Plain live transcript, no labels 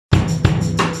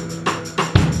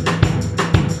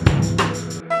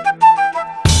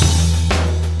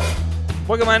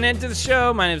Welcome on into the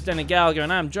show. My name is Denny Gallagher,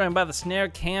 and I'm joined by the snare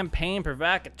campaign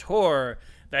provocateur,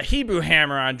 the Hebrew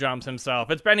hammer on drums himself.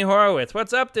 It's Benny Horowitz.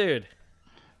 What's up, dude?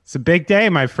 It's a big day,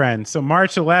 my friend. So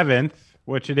March 11th,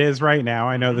 which it is right now.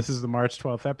 I know this is the March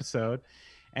 12th episode.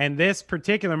 And this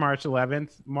particular March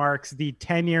 11th marks the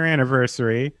 10-year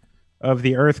anniversary of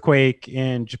the earthquake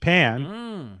in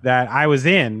Japan that I was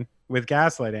in with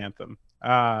Gaslight Anthem.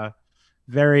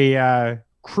 Very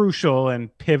crucial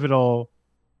and pivotal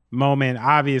moment,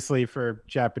 obviously, for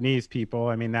Japanese people.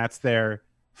 I mean, that's their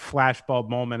flashbulb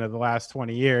moment of the last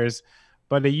 20 years.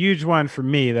 But a huge one for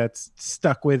me that's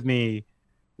stuck with me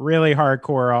really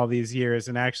hardcore all these years,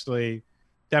 and actually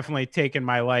definitely taken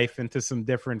my life into some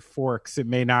different forks it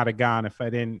may not have gone if I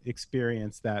didn't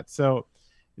experience that. So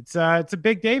it's a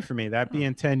big day for me, that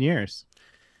being 10 years.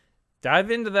 Dive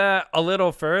into that a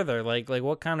little further. Like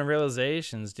what kind of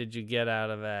realizations did you get out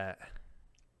of that?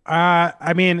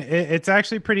 I mean, it's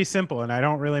actually pretty simple, and I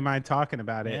don't really mind talking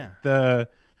about it. Yeah.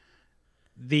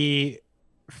 The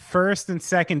first and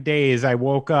second days I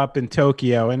woke up in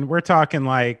Tokyo, and we're talking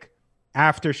like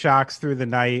aftershocks through the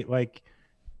night, like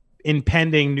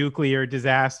impending nuclear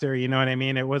disaster. You know what I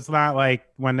mean? It was not like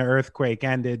when the earthquake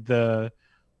ended, how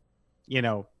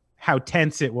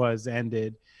tense it was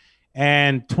ended.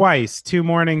 And twice, 2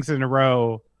 mornings in a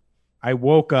row, I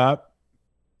woke up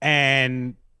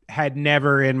and had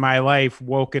never in my life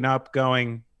woken up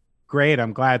going, great,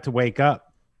 I'm glad to wake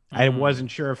up. I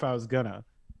wasn't sure if I was gonna,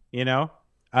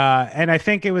 and I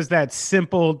think it was that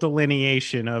simple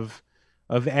delineation of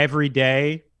every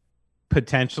day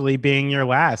potentially being your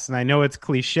last. And I know it's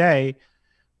cliche,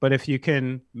 but if you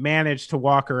can manage to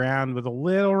walk around with a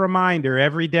little reminder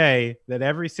every day that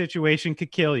every situation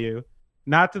could kill you,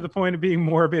 not to the point of being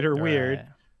morbid or weird,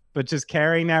 but just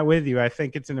carrying that with you, I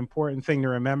think it's an important thing to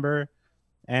remember,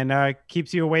 and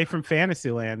keeps you away from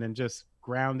Fantasyland and just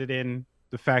grounded in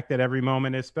the fact that every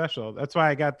moment is special. That's why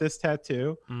I got this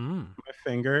tattoo on my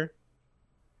finger.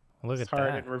 Look it's at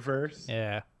hard that. in reverse.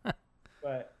 Yeah.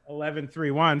 But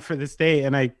 11/3/1 for this date,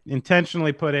 and I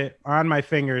intentionally put it on my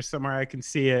fingers somewhere I can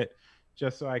see it,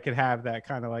 just so I could have that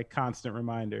kind of like constant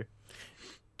reminder.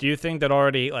 Do you think that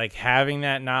already like having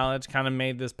that knowledge kind of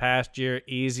made this past year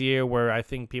easier, where I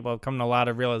think people have come to a lot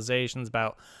of realizations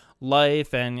about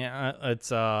life and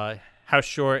it's how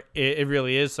short it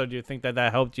really is? So do you think that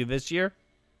helped you this year?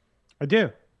 I do.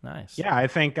 Nice. Yeah, I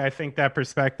think that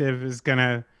perspective is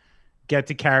gonna get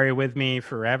to carry with me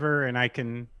forever, and I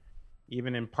can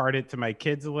even impart it to my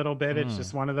kids a little bit. It's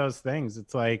just one of those things.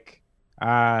 It's like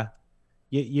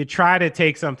you try to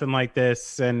take something like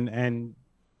this and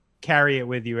carry it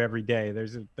with you every day.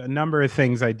 There's a number of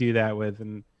things I do that with,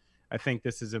 and I think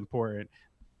this is important.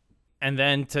 And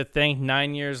then to think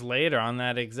 9 years later on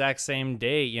that exact same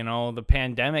date, the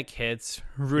pandemic hits,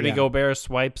 Rudy Gobert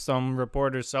swipes some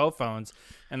reporters' cell phones,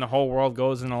 and the whole world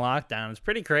goes into lockdown. It's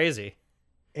pretty crazy.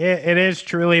 It is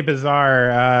truly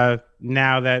bizarre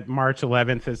now that March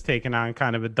 11th has taken on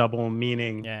kind of a double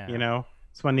meaning. Yeah.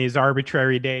 It's when these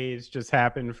arbitrary days just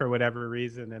happen for whatever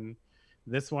reason. And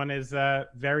this one is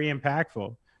very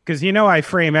impactful because, I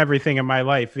frame everything in my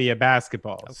life via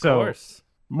basketball. Of course.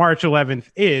 March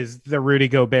 11th is the Rudy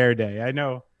Gobert day. I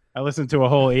know I listened to a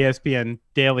whole ESPN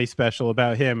Daily special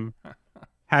about him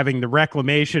having the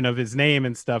reclamation of his name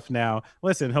and stuff now.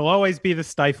 Listen, he'll always be the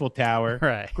Stifle Tower.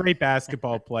 Right. Great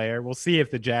basketball player. We'll see if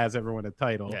the Jazz ever win a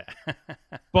title. Yeah.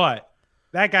 But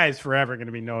that guy is forever going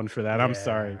to be known for that. Yeah. I'm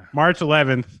sorry. March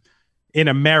 11th in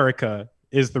America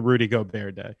is the Rudy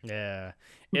Gobert day. Yeah.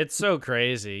 It's so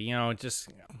crazy. Just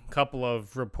a couple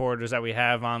of reporters that we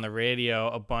have on the radio,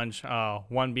 a bunch,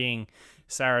 one being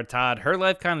Sarah Todd. Her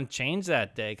life kind of changed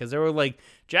that day because they were like,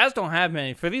 Jazz don't have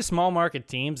many, for these small market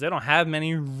teams, they don't have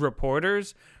many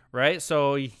reporters, right?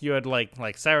 So you had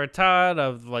like Sarah Todd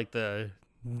of like the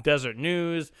Desert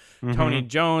News, Tony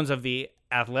Jones of the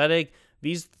Athletic.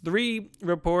 These 3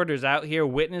 reporters out here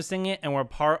witnessing it and were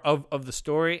part of the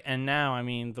story. And now, I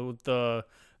mean, the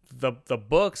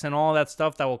books and all that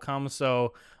stuff that will come.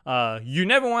 So you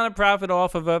never want to profit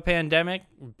off of a pandemic,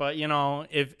 but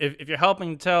if you're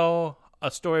helping tell a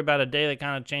story about a day that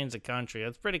kind of changed the country,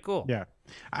 that's pretty cool. Yeah,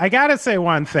 I gotta say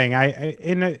one thing.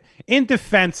 In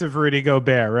defense of Rudy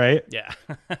Gobert, right? Yeah.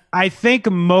 I think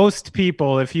most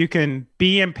people, if you can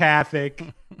be empathic,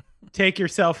 take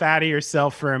yourself out of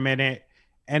yourself for a minute,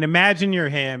 and imagine you're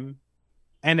him,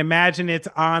 and imagine it's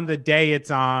on the day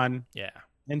it's on. Yeah.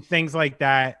 And things like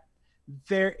that,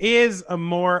 there is a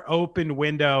more open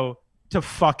window to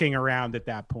fucking around at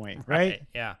that point, right?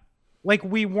 Yeah. Like,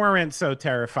 we weren't so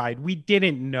terrified. We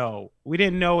didn't know. We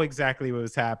didn't know exactly what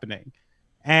was happening.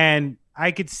 And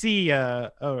I could see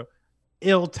a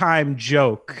ill-timed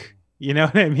joke You know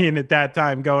what I mean? At that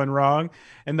time going wrong.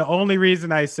 And the only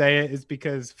reason I say it is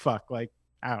because fuck, like,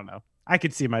 I don't know. I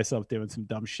could see myself doing some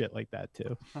dumb shit like that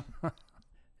too.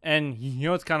 And you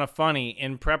know what's kind of funny?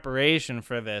 In preparation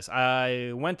for this,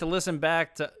 I went to listen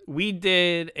back to. We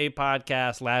did a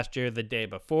podcast last year, the day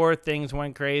before things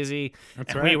went crazy,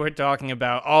 That's and right. we were talking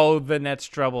about all the Nets'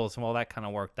 troubles. Well, that kind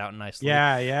of worked out nicely.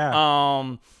 Yeah,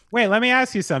 yeah. Wait, let me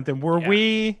ask you something. Were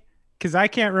we? Because I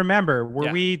can't remember.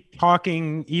 Were we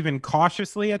talking even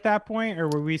cautiously at that point, or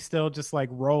were we still just like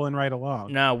rolling right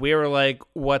along? No, we were like,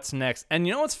 "What's next?" And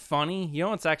you know what's funny? You know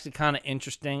what's actually kind of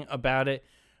interesting about it?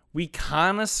 We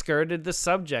kind of skirted the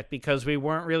subject because we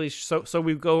weren't really so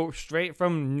we go straight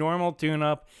from normal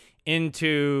tune-up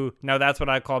into no, that's what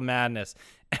I call madness,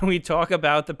 and we talk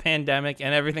about the pandemic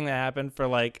and everything that happened for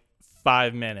like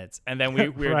 5 minutes, and then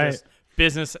we're Right. just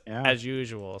business as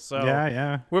usual. So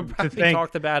yeah, we're probably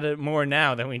talked about it more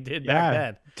now than we did back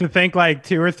then. To think like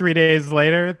 2 or 3 days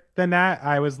later than that,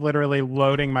 I was literally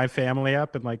loading my family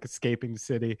up and like escaping the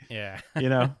city. Yeah. You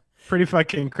know, pretty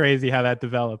fucking crazy how that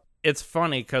developed. It's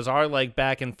funny because our like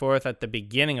back and forth at the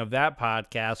beginning of that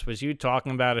podcast was you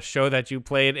talking about a show that you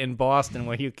played in Boston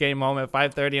where you came home at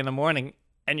 5:30 in the morning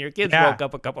and your kids woke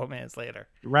up a couple of minutes later.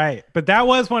 Right. But that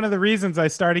was one of the reasons I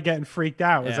started getting freaked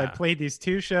out was I Yeah. played these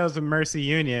 2 shows in Mercy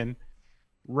Union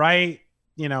right,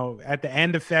 you know, at the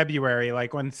end of February,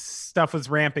 like when stuff was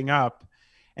ramping up.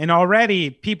 And already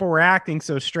people were acting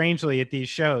so strangely at these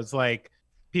shows. Like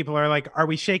people are like, are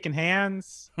we shaking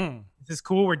hands? This is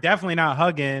cool. We're definitely not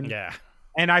hugging. Yeah.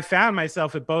 And I found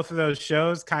myself at both of those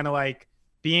shows kind of like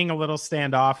being a little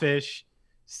standoffish,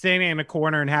 sitting in a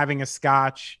corner and having a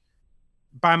scotch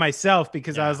by myself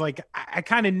because I was like, I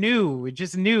kind of knew,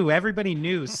 everybody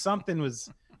knew something was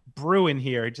brewing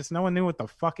here. Just no one knew what the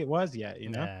fuck it was yet, you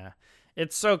know? Yeah.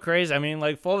 It's so crazy. I mean,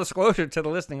 like, full disclosure to the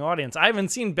listening audience, I haven't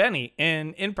seen Benny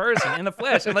in person, in the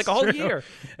flesh, in like a whole year.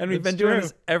 And we've been doing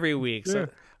this every week. So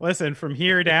Listen, from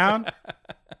here down,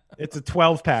 it's a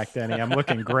 12-pack, Denny. I'm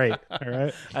looking great. All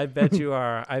right. I bet you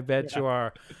are. I bet you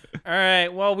are. All right.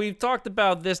 Well, we've talked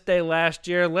about this day last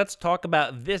year. Let's talk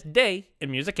about this day in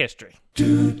music history.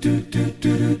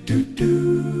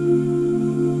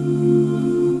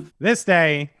 This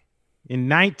day in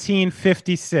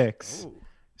 1956,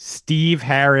 Steve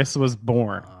Harris was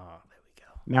born. Oh, there we go.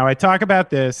 Now, I talk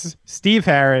about this. Steve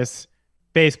Harris,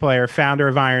 bass player, founder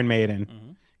of Iron Maiden.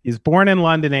 He's born in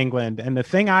London, England. And the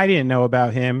thing I didn't know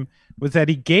about him was that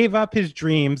he gave up his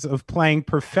dreams of playing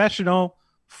professional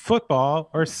football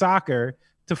or soccer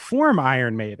to form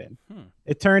Iron Maiden.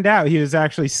 It turned out he was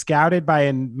actually scouted by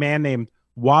a man named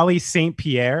Wally St.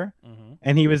 Pierre,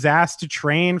 and he was asked to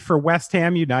train for West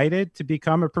Ham United to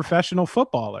become a professional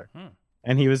footballer.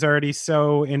 And he was already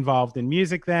so involved in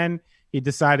music then, he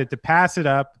decided to pass it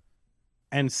up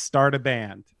and start a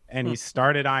band. And he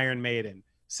started Iron Maiden.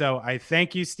 So I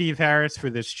thank you, Steve Harris, for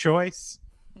this choice.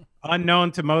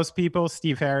 Unknown to most people,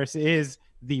 Steve Harris is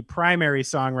the primary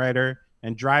songwriter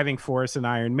and driving force in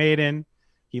Iron Maiden.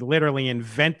 He literally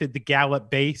invented the gallop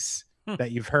bass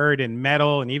that you've heard in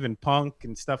metal and even punk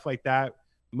and stuff like that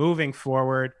moving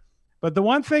forward. But the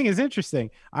one thing is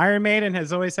interesting. Iron Maiden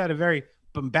has always had a very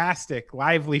bombastic,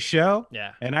 lively show.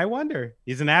 Yeah. And I wonder,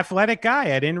 he's an athletic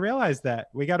guy. I didn't realize that.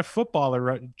 We got a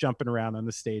footballer jumping around on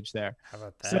the stage there. How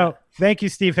about that? So thank you,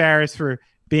 Steve Harris, for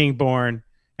being born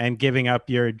and giving up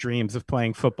your dreams of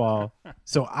playing football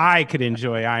so I could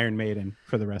enjoy Iron Maiden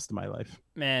for the rest of my life.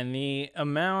 Man, the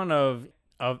amount of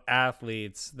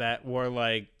athletes that were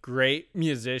like great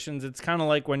musicians, it's kind of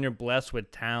like when you're blessed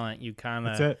with talent, you kind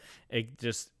of it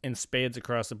just in spades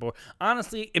across the board.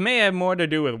 Honestly, it may have more to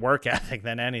do with work ethic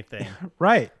than anything.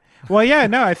 Right. Well, yeah,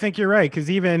 no, I think you're right.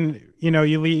 Because even, you know,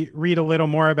 you read a little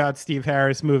more about Steve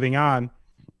Harris moving on.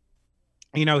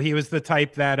 You know, he was the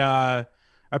type that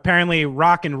apparently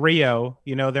Rock in Rio,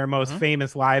 you know, their most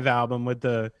famous live album with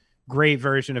the great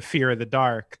version of Fear of the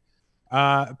Dark.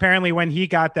 Apparently when he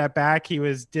got that back, he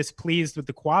was displeased with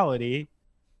the quality,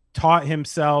 taught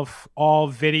himself all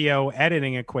video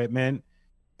editing equipment,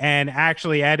 and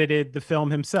actually edited the film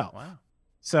himself. Wow.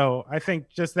 So I think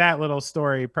just that little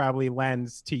story probably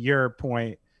lends to your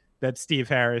point that Steve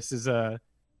Harris is an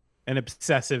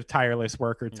obsessive, tireless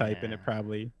worker type, and it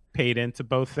probably paid into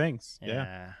both things.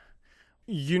 Yeah.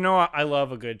 You know, I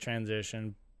love a good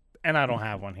transition, and I don't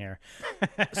have one here.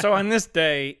 So on this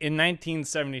day in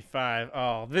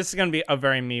 1975, this is going to be a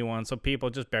very me one, so people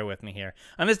just bear with me here.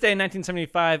 On this day in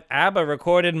 1975, ABBA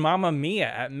recorded Mamma Mia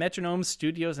at Metronome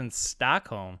Studios in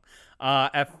Stockholm.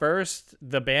 At first,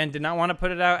 the band did not want to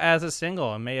put it out as a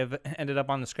single. It may have ended up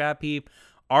on the scrap heap.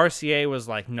 RCA was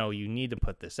like, no, you need to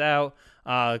put this out.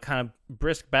 Kind of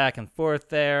brisk back and forth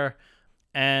there.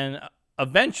 And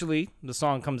eventually, the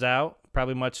song comes out,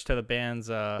 probably much to the band's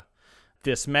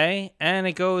dismay, and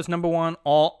it goes number one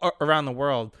all around the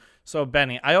world. So,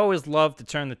 Benny, I always love to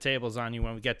turn the tables on you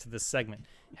when we get to this segment.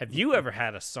 Have you ever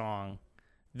had a song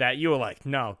that you were like,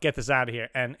 no, get this out of here,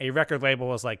 and a record label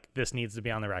was like, this needs to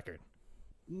be on the record?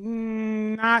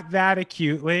 Not that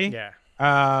acutely.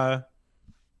 Yeah.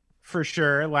 For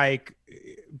sure. Like,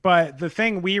 but the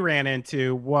thing we ran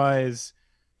into was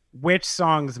which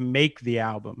songs make the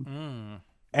album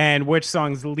and which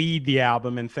songs lead the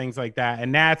album and things like that.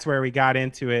 And that's where we got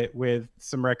into it with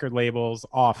some record labels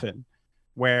often,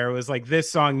 where it was like, this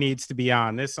song needs to be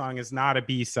on. This song is not a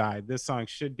B-side. This song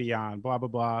should be on, blah, blah,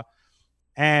 blah.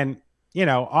 And, you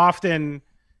know, often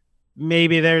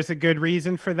maybe there's a good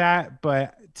reason for that.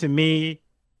 But to me,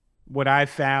 what I've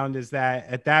found is that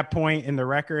at that point in the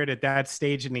record, at that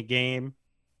stage in the game,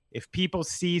 if people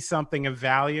see something of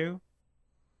value,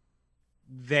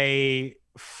 they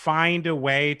find a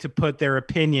way to put their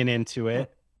opinion into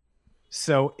it.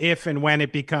 So if and when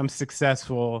it becomes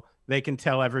successful, they can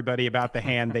tell everybody about the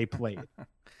hand they played.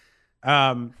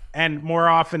 And more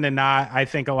often than not, I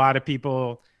think a lot of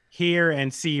people hear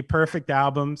and see perfect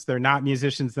albums. They're not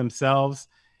musicians themselves,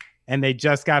 and they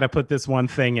just got to put this one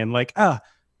thing in, like,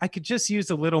 I could just use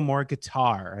a little more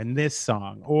guitar in this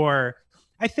song, or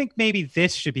I think maybe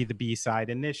this should be the B-side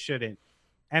and this shouldn't.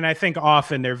 And I think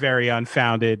often they're very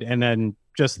unfounded and then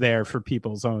just there for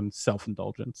people's own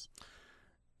self-indulgence.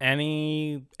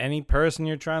 Any person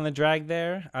you're trying to drag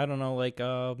there? I don't know, like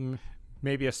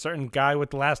maybe a certain guy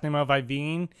with the last name of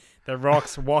Iveen that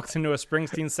walks into a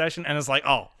Springsteen session and is like,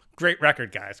 oh, great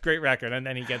record, guys, great record. And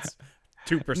then he gets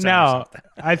 2%. No,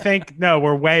 I think, no,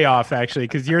 we're way off actually,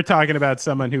 because you're talking about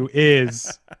someone who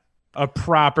is a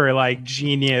proper like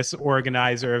genius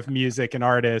organizer of music and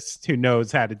artists who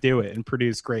knows how to do it and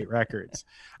produce great records.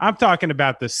 I'm talking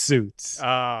about the suits.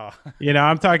 Oh, you know,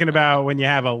 I'm talking about when you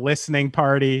have a listening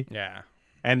party. Yeah.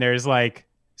 And there's like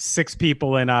 6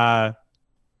 people in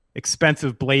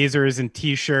expensive blazers and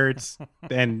t-shirts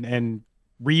and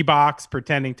Reeboks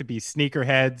pretending to be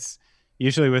sneakerheads,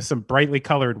 usually with some brightly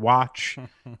colored watch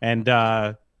and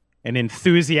an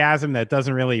enthusiasm that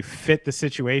doesn't really fit the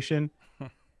situation.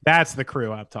 That's the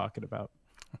crew I'm talking about.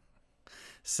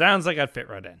 Sounds like I'd fit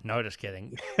right in. No, just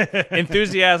kidding.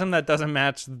 Enthusiasm that doesn't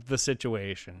match the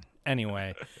situation.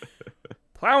 Anyway,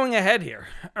 plowing ahead here.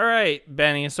 All right,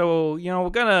 Benny. So, you know,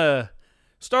 we're going to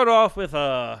start off with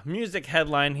a music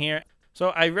headline here. So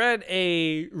I read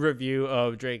a review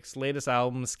of Drake's latest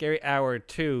album, Scary Hour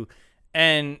 2,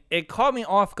 and it caught me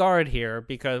off guard here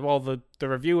because, well, the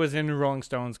review was in Rolling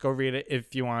Stones. Go read it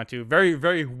if you want to. Very,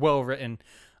 very well written.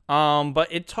 But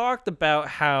it talked about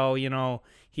how, you know,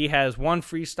 he has one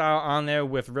freestyle on there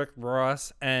with Rick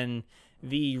Ross, and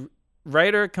the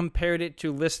writer compared it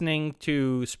to listening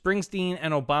to Springsteen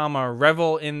and Obama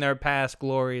revel in their past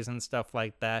glories and stuff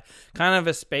like that. Kind of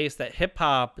a space that hip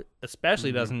hop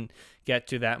especially doesn't get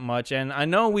to that much. And I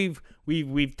know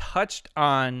we've touched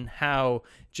on how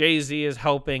Jay-Z is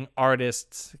helping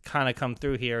artists kind of come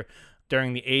through here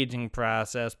during the aging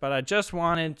process, but I just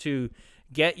wanted to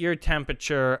get your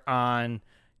temperature on,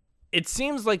 it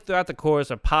seems like throughout the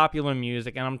course of popular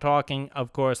music, and I'm talking,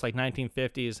 of course, like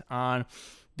 1950s, on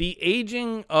the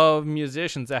aging of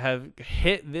musicians that have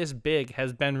hit this big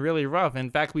has been really rough. In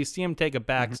fact, we see him take a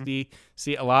backseat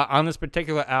see a lot on this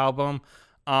particular album.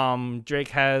 Drake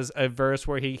has a verse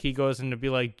where he goes into be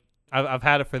like, I've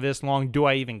had it for this long. Do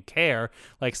I even care?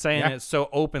 Like saying it so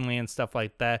openly and stuff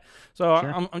like that. So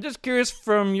sure. I'm just curious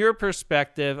from your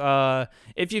perspective,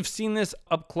 if you've seen this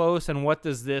up close, and what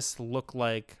does this look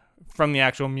like from the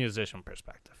actual musician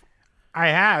perspective? I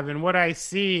have, and what I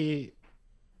see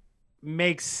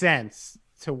makes sense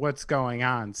to what's going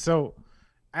on. So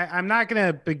I'm not going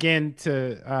to begin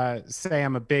to say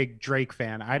I'm a big Drake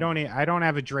fan. I don't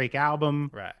have a Drake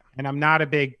album, right? And I'm not a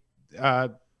big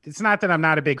it's not that I'm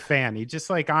not a big fan. He just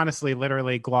like honestly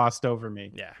literally glossed over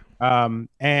me. Yeah.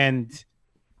 And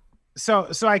so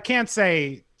I can't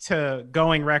say to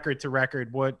going record to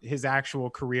record what his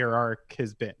actual career arc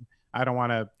has been. I don't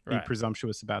want to be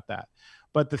presumptuous about that.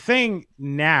 But the thing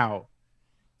now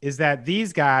is that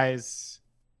these guys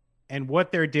and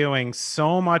what they're doing,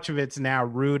 so much of it's now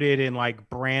rooted in like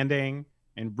branding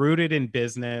and rooted in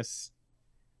business.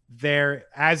 There,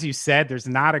 as you said, there's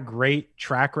not a great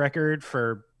track record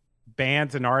for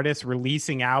bands and artists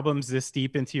releasing albums this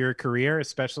deep into your career,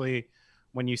 especially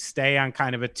when you stay on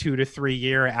kind of a 2 to 3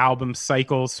 year album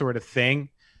cycle sort of thing.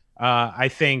 I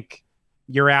think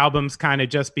your albums kind of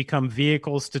just become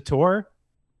vehicles to tour,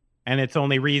 and it's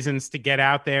only reasons to get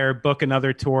out there, book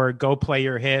another tour, go play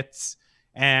your hits,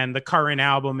 And the current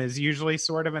album is usually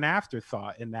sort of an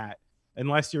afterthought in that,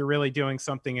 unless you're really doing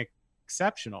something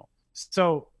exceptional.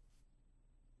 So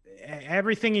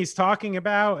everything he's talking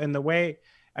about and the way,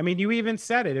 I mean, you even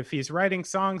said it, if he's writing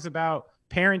songs about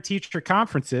parent teacher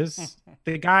conferences,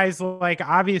 the guy's like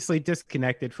obviously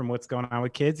disconnected from what's going on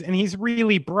with kids, and he's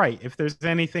really bright. If there's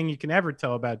anything you can ever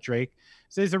tell about Drake,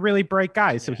 so he's a really bright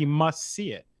guy, so he must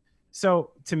see it.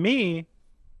 So to me,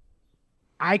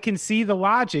 I can see the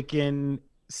logic in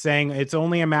saying it's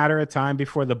only a matter of time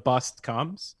before the bust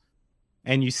comes,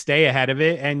 and you stay ahead of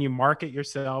it and you market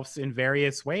yourselves in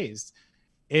various ways.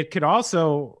 It could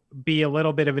also be a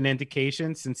little bit of an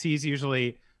indication, since he's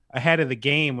usually ahead of the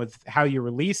game with how you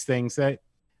release things, that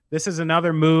this is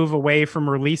another move away from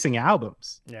releasing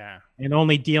albums. Yeah. And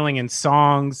only dealing in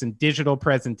songs and digital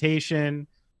presentation,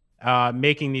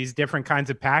 making these different kinds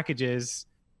of packages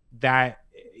that,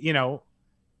 you know,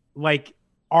 like,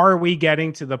 are we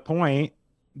getting to the point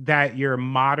that your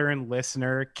modern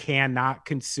listener cannot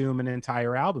consume an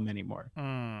entire album anymore?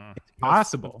 It's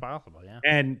possible. It's possible, yeah.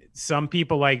 And some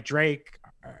people like Drake,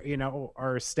 you know,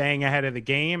 are staying ahead of the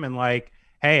game and like,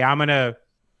 hey, I'm going to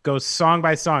go song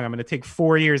by song. I'm going to take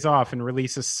 4 years off and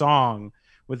release a song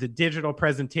with a digital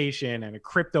presentation and a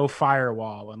crypto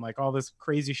firewall and like all this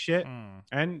crazy shit.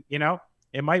 And, you know,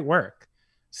 it might work.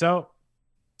 So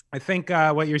I think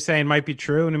what you're saying might be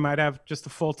true, and we might have just a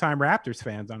full-time Raptors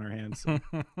fans on our hands.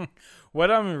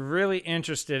 What I'm really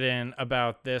interested in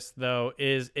about this, though,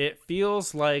 is it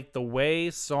feels like the way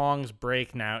songs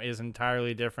break now is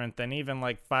entirely different than even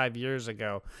like 5 years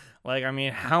ago. Like, I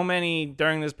mean, how many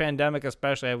during this pandemic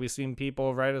especially have we seen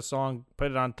people write a song,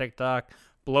 put it on TikTok,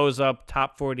 blows up,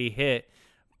 top 40 hit,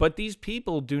 but these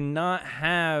people do not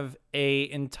have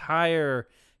a entire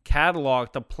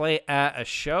catalog to play at a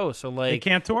show, so like they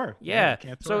can't tour. Yeah,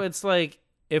 can't tour. So it's like,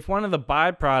 if one of the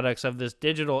byproducts of this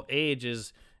digital age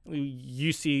is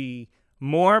you see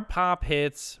more pop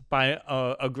hits by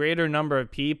a greater number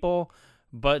of people,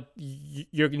 but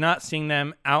you're not seeing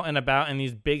them out and about in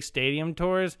these big stadium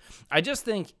tours, I just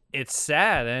think it's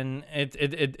sad, and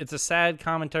it's a sad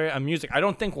commentary on music. I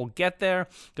don't think we'll get there,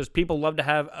 because people love to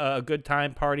have a good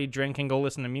time, party, drink, and go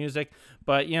listen to music,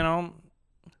 but, you know,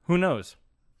 who knows?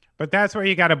 But that's where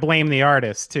you got to blame the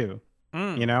artist too.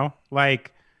 You know,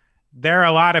 like there are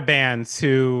a lot of bands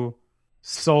who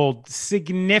sold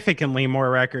significantly more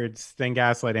records than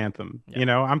Gaslight Anthem. Yeah. You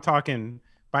know, I'm talking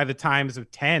by the times of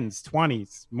 10s,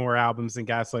 20s, more albums than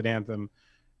Gaslight Anthem,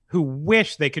 who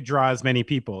wish they could draw as many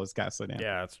people as Gaslight Anthem.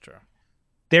 Yeah, that's true.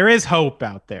 There is hope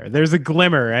out there. There's a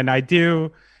glimmer. And I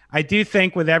do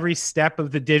think with every step of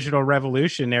the digital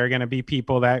revolution, there are going to be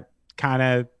people that kind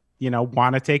of, you know,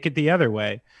 want to take it the other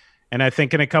way. And I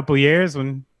think in a couple of years,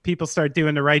 when people start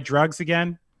doing the right drugs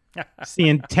again,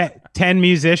 seeing 10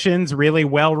 musicians really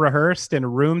well rehearsed in a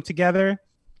room together,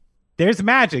 there's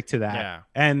magic to that. Yeah.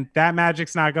 And that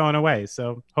magic's not going away.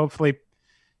 So hopefully,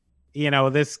 you know,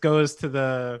 this goes to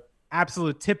the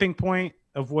absolute tipping point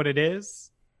of what it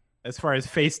is as far as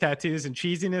face tattoos and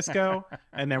cheesiness go.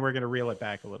 And then we're going to reel it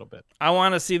back a little bit. I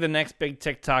want to see the next big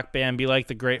TikTok band be like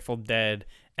the Grateful Dead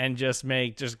and just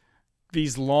make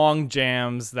these long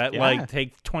jams that like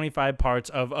take 25 parts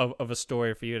of a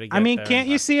story for you to get. I mean, can't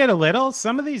you see it a little?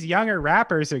 Some of these younger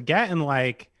rappers are getting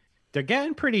they're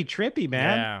getting pretty trippy,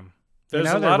 man. Yeah. You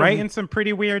know, they're writing some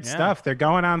pretty weird stuff. They're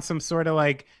going on some sort of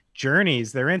like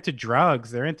journeys. They're into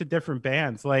drugs. They're into different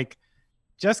bands. Like,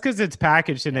 just because it's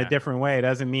packaged in a different way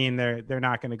doesn't mean they're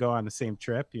not going to go on the same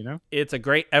trip, you know? It's a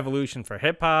great evolution for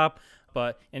hip hop.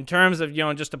 But in terms of, you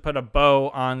know, just to put a bow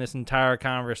on this entire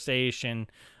conversation,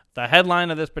 the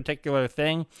headline of this particular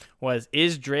thing was,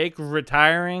 is Drake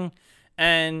retiring?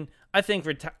 And I think,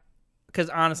 because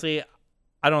honestly,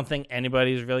 I don't think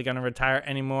anybody's really going to retire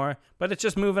anymore, but it's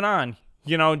just moving on.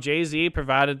 You know, Jay-Z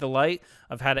provided the light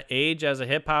of how to age as a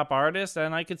hip-hop artist,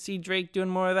 and I could see Drake doing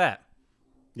more of that.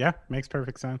 Yeah, makes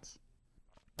perfect sense.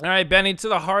 All right, Benny, to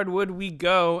the hardwood we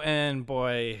go, and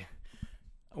boy,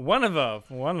 one of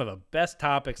the best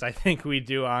topics I think we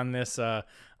do on this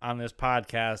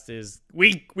podcast is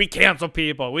we cancel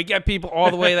people. We get people all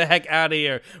the way the heck out of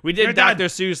here. We did Dr.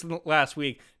 Seuss last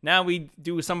week. Now we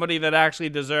do somebody that actually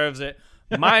deserves it.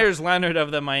 Myers Leonard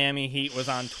of the Miami Heat was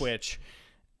on Twitch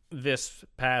this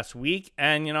past week,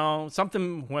 and you know,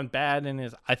 something went bad in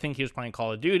his, I think he was playing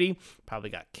Call of Duty, probably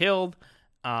got killed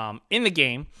in the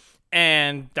game,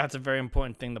 and that's a very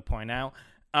important thing to point out.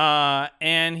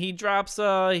 And he drops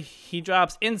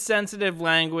insensitive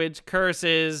language,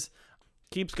 curses,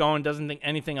 keeps going, doesn't think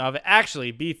anything of it.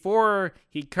 Actually, before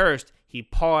he cursed, he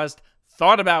paused,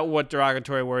 thought about what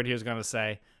derogatory word he was going to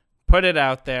say, put it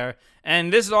out there,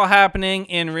 and this is all happening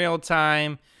in real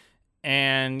time.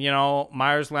 And, you know,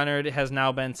 Myers Leonard has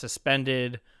now been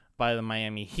suspended by the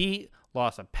Miami Heat,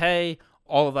 loss of pay,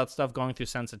 all of that stuff, going through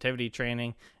sensitivity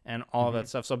training and all of that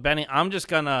stuff. So, Benny, I'm just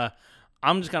gonna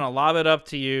lob it up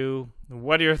to you.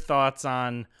 What are your thoughts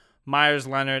on Myers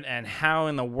Leonard and how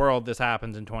in the world this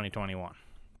happens in 2021?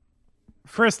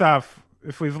 First off,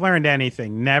 if we've learned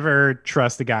anything, never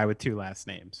trust a guy with two last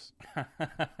names.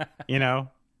 You know,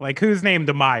 like who's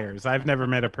named Myers? I've never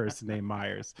met a person named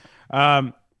Myers.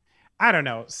 I don't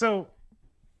know. So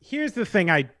here's the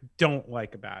thing I don't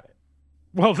like about it.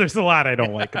 Well, there's a lot I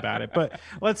don't like about it, but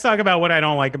let's talk about what I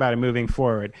don't like about it moving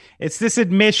forward. It's this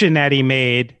admission that he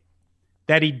made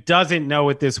that he doesn't know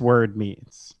what this word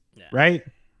means, right?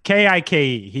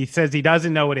 Kike. He says he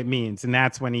doesn't know what it means, and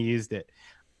that's when he used it.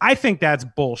 I think that's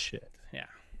bullshit. Yeah.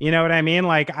 You know what I mean?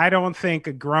 Like, I don't think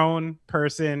a grown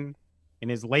person in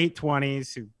his late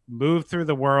 20s who moved through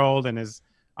the world and is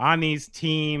on these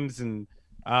teams and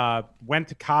went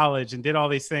to college and did all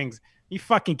these things. You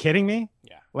fucking kidding me?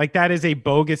 Yeah. Like, that is a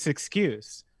bogus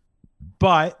excuse.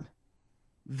 But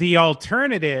the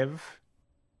alternative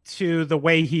to the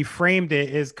way he framed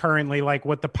it is currently like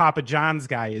what the Papa John's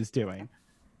guy is doing,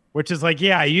 which is like,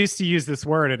 yeah, I used to use this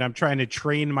word and I'm trying to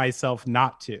train myself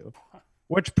not to,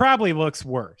 which probably looks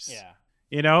worse. Yeah.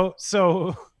 You know?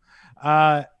 So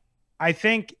I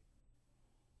think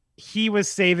he was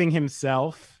saving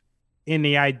himself in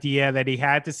the idea that he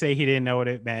had to say he didn't know what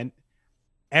it meant.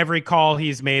 Every call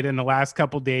he's made in the last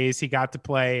couple days, he got to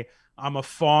play, I'm a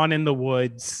fawn in the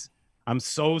woods. I'm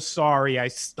so sorry I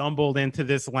stumbled into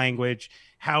this language.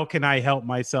 How can I help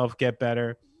myself get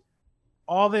better?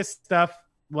 All this stuff,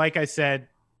 like I said,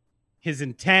 his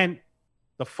intent,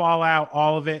 the fallout,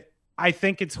 all of it, I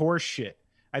think it's horse shit.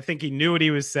 I think he knew what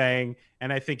he was saying,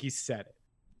 and I think he said it.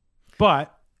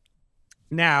 But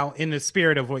now, in the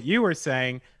spirit of what you were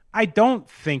saying, I don't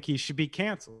think he should be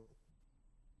canceled.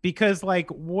 Because, like,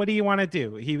 what do you want to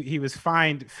do? He was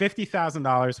fined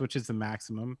 $50,000, which is the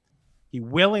maximum. He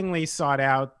willingly sought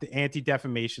out the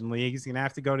Anti-Defamation League. He's going to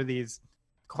have to go to these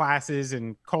classes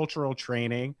and cultural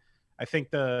training. I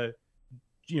think the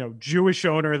Jewish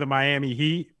owner of the Miami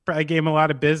Heat probably gave him a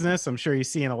lot of business. I'm sure he's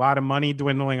seeing a lot of money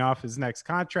dwindling off his next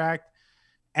contract.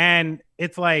 And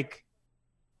it's like,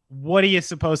 what are you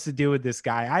supposed to do with this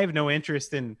guy? I have no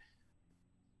interest in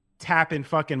tapping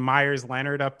fucking Myers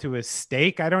Leonard up to his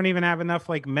stake. I don't even have enough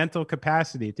like mental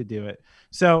capacity to do it.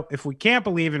 So if we can't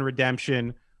believe in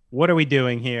redemption, what are we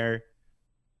doing here?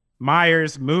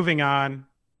 Myers, moving on.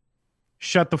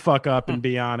 Shut the fuck up and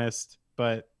be honest.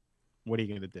 But what are you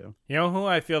going to do? You know who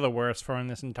I feel the worst for in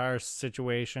this entire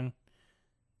situation?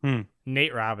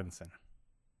 Nate Robinson.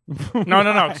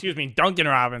 No. Excuse me. Duncan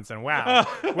Robinson. Wow.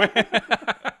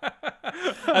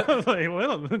 I was like,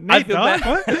 well, Nate Dogg?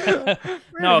 What?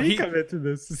 Where did he come into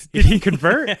this? Did he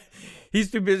convert? He's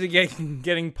too busy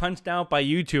getting punched out by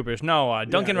YouTubers. No,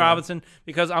 Duncan Robinson,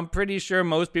 because I'm pretty sure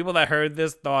most people that heard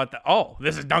this thought that, oh,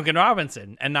 this is Duncan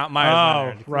Robinson and not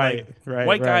Myers Leonard. Right.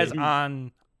 White guys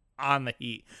on the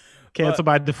Heat. Cancel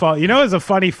by default. You know, what's a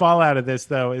funny fallout of this,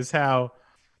 though, is how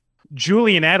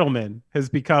Julian Edelman has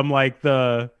become like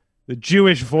the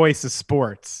Jewish voice of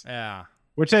sports. Yeah.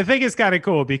 Which I think is kind of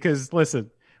cool because,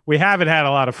 listen, we haven't had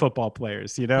a lot of football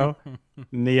players, you know?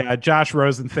 And the Josh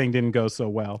Rosen thing didn't go so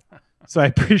well. So I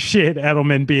appreciate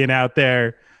Edelman being out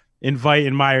there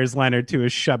inviting Myers Leonard to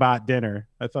his Shabbat dinner.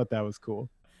 I thought that was cool.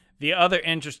 The other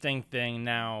interesting thing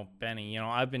now, Benny,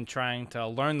 I've been trying to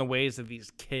learn the ways of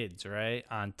these kids, right,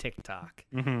 on TikTok.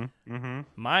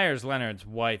 Myers Leonard's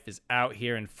wife is out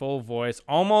here in full voice.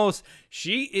 Almost,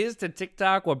 she is to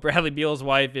TikTok what Bradley Beal's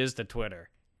wife is to Twitter.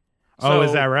 So,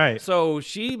 is that right? So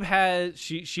she's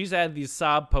had these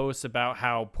sob posts about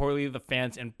how poorly the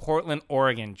fans in Portland,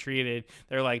 Oregon treated.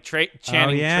 They're like chanting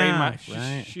trademark.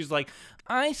 Right. She's like,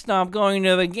 I stopped going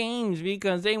to the games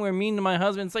because they were mean to my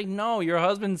husband. It's like, no, your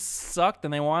husband sucked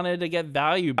and they wanted to get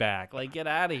value back. Like, get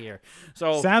out of here.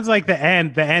 So sounds like the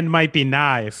end might be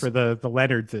nigh for the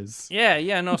Leonardses.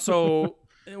 Yeah. No. So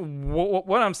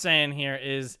what I'm saying here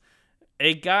is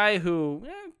a guy who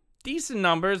decent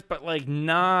numbers, but like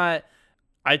not.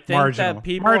 I think that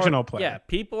marginal player. Yeah,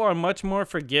 people are much more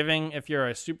forgiving if you're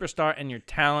a superstar and your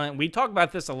talent. We talk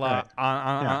about this a lot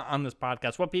on this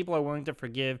podcast. What people are willing to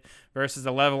forgive versus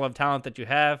the level of talent that you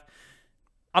have.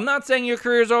 I'm not saying your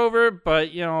career's over,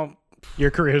 but your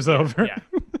career's over.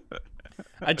 Yeah.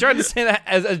 I tried to say that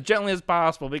as gently as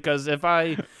possible because if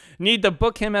I need to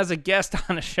book him as a guest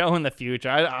on a show in the future,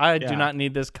 I do not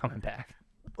need this coming back.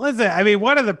 Listen, I mean,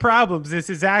 one of the problems is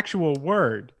his actual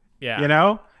word.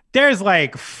 Yeah. There's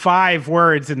like 5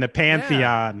 words in the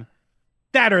pantheon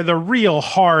that are the real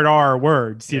hard R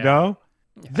words, you know?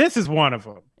 Yeah. This is one of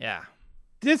them. Yeah.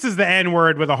 this is the N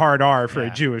word with a hard R for a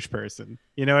Yeah. Jewish person.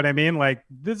 You know what I mean? Like,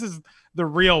 this is the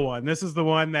real one. This is the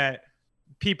one that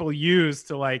people use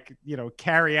to, like, you know,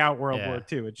 carry out World War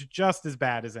II. It's just as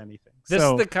bad as anything. This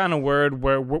is the kind of word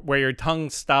where your tongue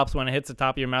stops when it hits the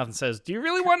top of your mouth and says, "Do you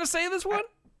really want to say this one?"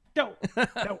 No.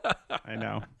 I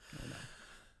know.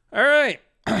 All right.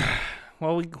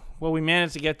 Well, we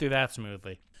managed to get through that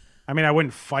smoothly. I mean, I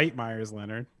wouldn't fight Myers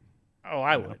Leonard. Oh,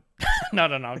 I would. No,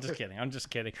 I'm just kidding. I'm just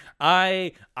kidding.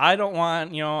 I don't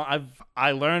want, you know,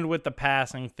 I learned with the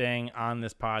passing thing on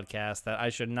this podcast that I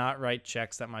should not write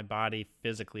checks that my body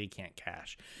physically can't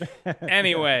cash.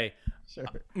 Anyway, Sure.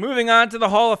 Moving on to the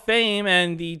Hall of Fame,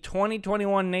 and the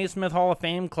 2021 Naismith Hall of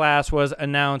Fame class was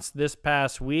announced this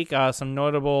past week. Some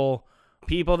notable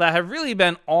people that have really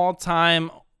been all-time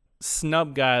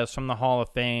snub guys from the Hall of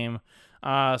Fame.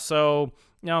 So,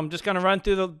 you know, I'm just going to run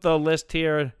through the list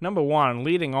here. Number one,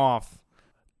 leading off,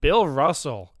 Bill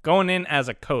Russell, going in as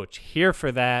a coach. Here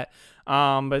for that.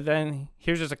 But then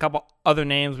here's just a couple other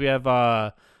names. We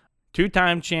have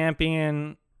two-time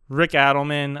champion Rick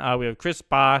Adelman. We have Chris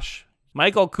Bosh,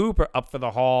 Michael Cooper up for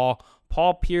the Hall,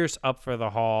 Paul Pierce up for the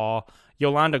Hall,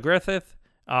 Yolanda Griffith,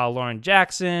 Lauren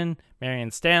Jackson,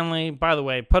 Marion Stanley. By the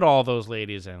way, put all those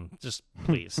ladies in, just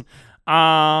please.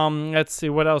 Let's see,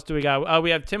 what else do we got? We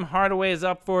have Tim Hardaway is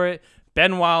up for it,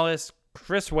 Ben Wallace,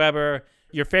 Chris Webber,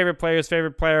 your favorite player's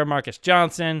favorite player, Marcus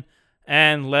Johnson,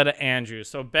 and Letta Andrews.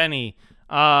 So, Benny,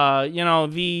 you know,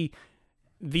 the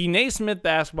Naismith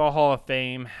Basketball Hall of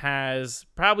Fame has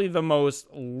probably the most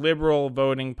liberal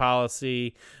voting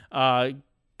policy.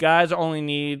 Guys only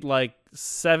need like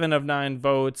 7 of 9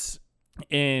 votes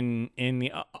in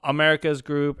the Americas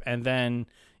group, and then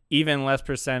even less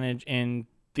percentage in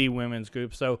the women's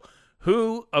group. So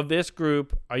who of this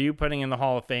group are you putting in the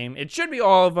Hall of Fame? It should be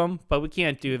all of them, but we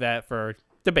can't do that for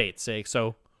debate's sake.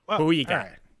 So who you got?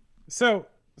 Right. So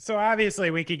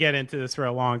obviously we could get into this for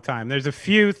a long time. There's a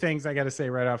few things I got to say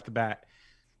right off the bat.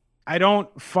 I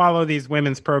don't follow these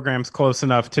women's programs close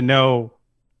enough to know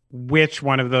which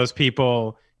one of those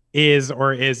people is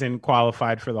or isn't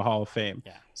qualified for the Hall of Fame.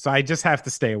 Yeah. So I just have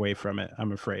to stay away from it,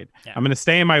 I'm afraid. Yeah. I'm going to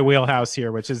stay in my wheelhouse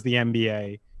here, which is the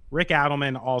NBA. Rick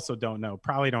Adelman, also don't know.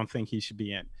 Probably don't think he should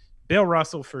be in. Bill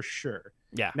Russell for sure.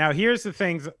 Yeah. Now, here's the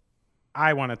things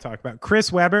I want to talk about.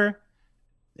 Chris Webber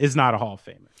is not a Hall of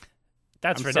Famer.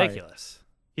 That's I'm sorry. ridiculous.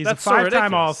 He's That's a so 5-time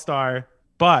ridiculous. All-Star,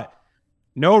 but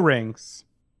no rings.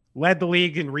 Led the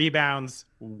league in rebounds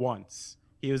once.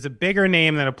 He was a bigger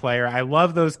name than a player. I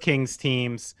love those Kings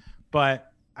teams, but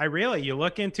you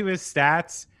look into his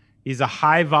stats, he's a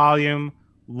high-volume,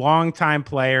 long-time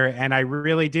player, and I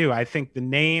really do. I think the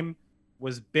name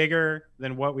was bigger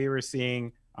than what we were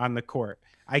seeing on the court.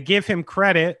 I give him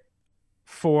credit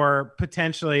for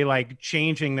potentially like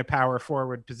changing the power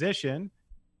forward position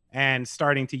and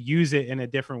starting to use it in a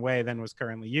different way than was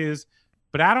currently used,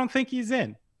 but I don't think he's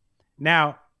in.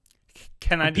 Now,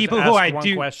 can I just people ask who I one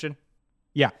do- question?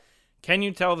 Yeah. Can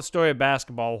you tell the story of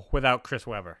basketball without Chris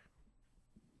Webber?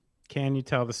 Can you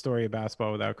tell the story of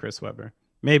basketball without Chris Webber?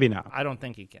 Maybe not. I don't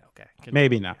think you can. Okay.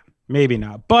 Maybe not. Maybe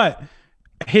not. But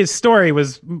his story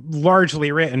was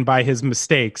largely written by his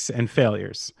mistakes and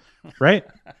failures, right?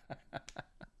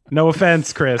 No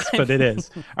offense, Chris, but it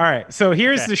is. All right. So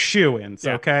here's the shoe-ins,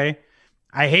 okay?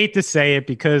 I hate to say it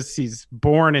because he's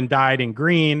born and died in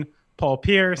green. Paul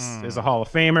Pierce is a Hall of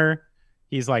Famer.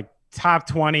 He's like top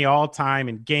 20 all time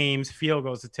in games, field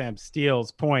goals attempts,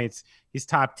 steals, points. He's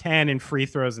top 10 in free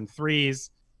throws and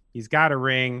threes. He's got a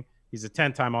ring. He's a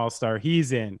 10-time All-Star.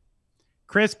 He's in.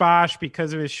 Chris Bosh,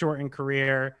 because of his shortened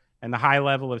career and the high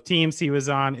level of teams he was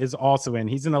on, is also in.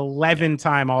 He's an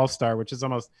 11-time All-Star, which is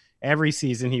almost every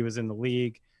season he was in the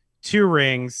league. 2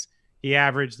 rings. He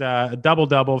averaged a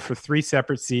double-double for 3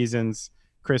 separate seasons.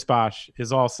 Chris Bosh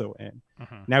is also in.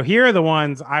 Now, here are the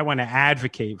ones I want to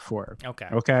advocate for.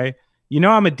 Okay. You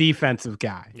know I'm a defensive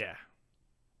guy. Yeah.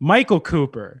 Michael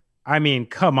Cooper. I mean,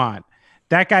 come on.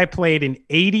 That guy played in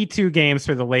 82 games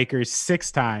for the Lakers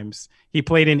 6 times. He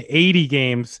played in 80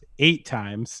 games 8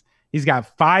 times. He's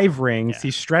got 5 rings. Yeah.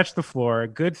 He stretched the floor, a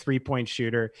good 3-point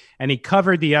shooter, and he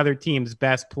covered the other team's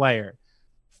best player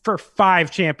for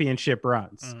 5 championship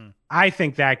runs. I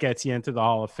think that gets you into the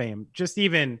Hall of Fame. Just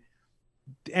even,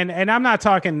 and I'm not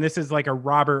talking this is like a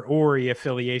Robert Ory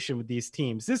affiliation with these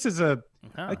teams. This is a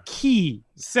key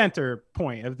center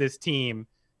point of this team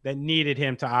that needed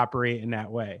him to operate in that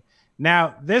way.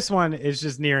 Now, this one is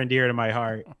just near and dear to my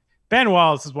heart. Ben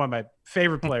Wallace is one of my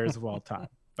favorite players of all time.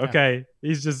 Okay.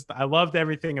 He's just, I loved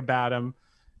everything about him.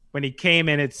 When he came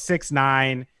in at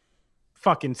 6'9",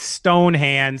 fucking stone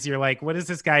hands, you're like, what is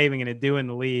this guy even going to do in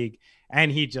the league?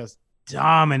 And he just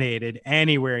dominated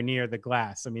anywhere near the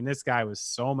glass. I mean, this guy was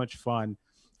so much fun.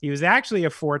 He was actually a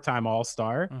 4-time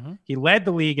All-Star. Mm-hmm. He led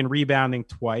the league in rebounding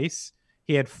twice.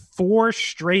 He had 4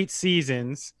 straight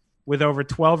seasons with over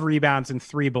 12 rebounds and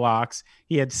 3 blocks.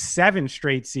 He had 7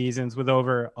 straight seasons with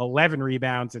over 11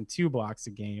 rebounds and 2 blocks a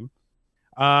game.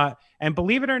 And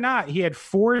believe it or not, he had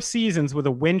 4 seasons with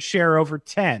a win share over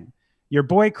 10. Your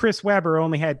boy Chris Webber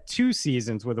only had 2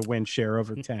 seasons with a win share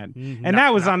over 10. And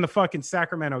that was on the fucking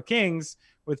Sacramento Kings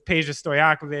with Peja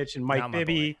Stojakovic and Mike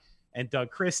Bibby and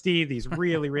Doug Christie, these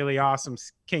really, really awesome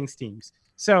Kings teams.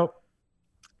 So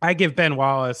I give Ben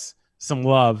Wallace some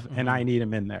love, and I need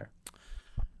him in there.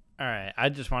 All right, I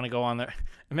just want to go on there.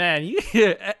 Man, you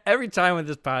every time with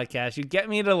this podcast, you get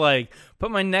me to like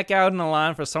put my neck out in the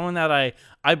line for someone that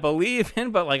I believe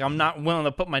in, but like I'm not willing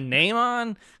to put my name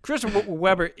on. Chris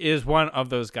Webber is one of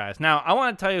those guys. Now, I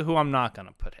want to tell you who I'm not going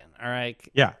to put in, all right?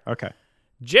 Yeah, okay.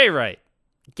 Jay Wright,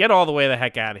 get all the way the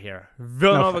heck out of here.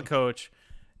 Villanova coach.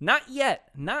 Not yet.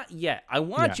 I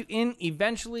want you in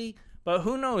eventually, but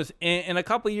who knows? In a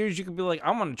couple of years, you could be like, I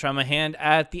want to try my hand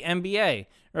at the NBA,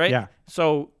 right? Yeah.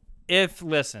 So if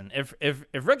Rick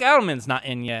Adelman's not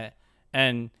in yet,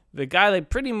 and the guy that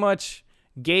pretty much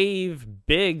gave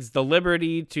Biggs the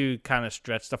liberty to kind of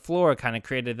stretch the floor, kind of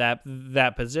created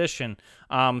that position.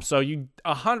 So you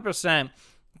 100%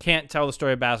 can't tell the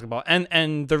story of basketball.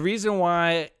 And the reason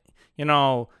why,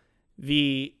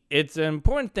 it's an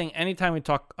important thing anytime we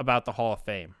talk about the Hall of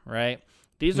Fame, right?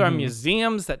 These are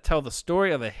museums that tell the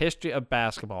story of the history of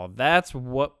basketball. That's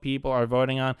what people are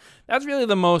voting on. That's really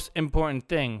the most important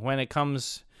thing when it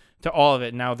comes to all of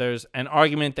it. Now, there's an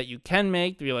argument that you can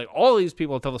make to be like, all these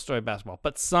people tell the story of basketball,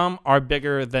 but some are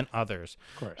bigger than others.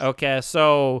 Of course. Okay,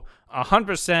 so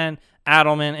 100%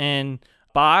 Adelman and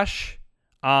Bosch.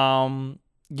 100%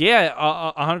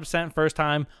 first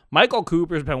time. Michael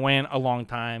Cooper's been waiting a long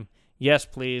time. Yes,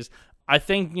 please. I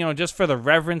think, just for the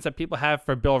reverence that people have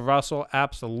for Bill Russell,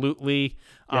 absolutely.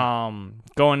 Yeah.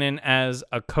 Going in as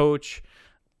a coach.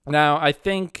 Now, I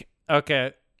think,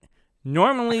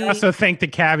 normally... I also think the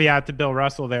caveat to Bill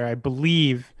Russell there, I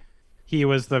believe he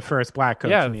was the first black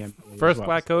coach in the NBA. First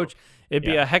black coach. It'd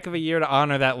be a heck of a year to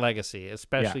honor that legacy,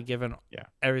 especially given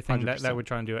everything that we're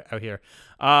trying to do out here.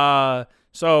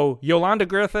 So, Yolanda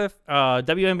Griffith,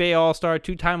 WNBA All-Star,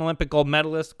 2-time Olympic gold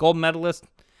medalist.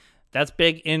 That's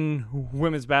big in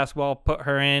women's basketball. Put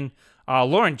her in.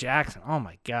 Lauren Jackson. Oh,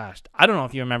 my gosh. I don't know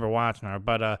if you remember watching her,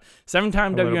 but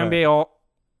 7-time WNBA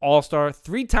All-Star,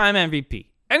 3-time MVP.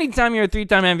 Anytime you're a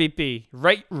 3-time MVP,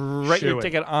 write your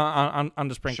ticket on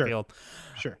the Springfield.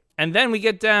 Sure. And then we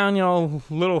get down, a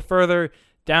little further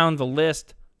down the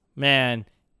list. Man.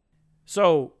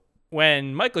 So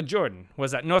when Michael Jordan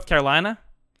was at North Carolina,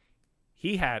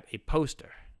 he had a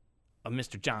poster of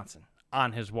Mr. Johnson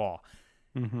on his wall.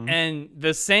 Mm-hmm. And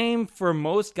the same for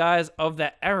most guys of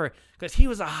that era, because he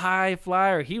was a high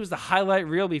flyer. He was the highlight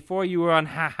reel before you were on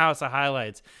House of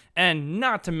Highlights. And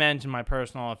not to mention my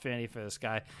personal affinity for this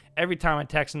guy. Every time I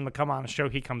text him to come on a show,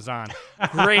 he comes on.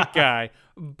 Great guy.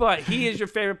 But he is your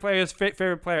favorite player's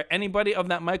favorite player. Anybody of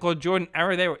that Michael Jordan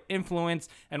era, they were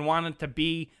influenced and wanted to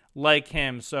be like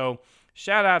him. So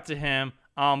shout out to him.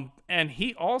 And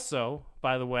he also,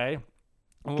 by the way,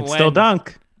 still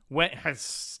dunk.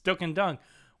 Still can dunk,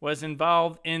 was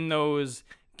involved in those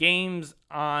games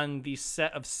on the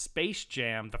set of Space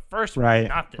Jam, the first one,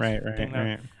 not this thing,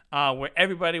 where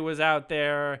everybody was out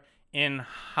there in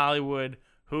Hollywood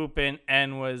hooping,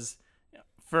 and was,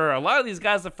 for a lot of these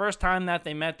guys, the first time that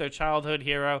they met their childhood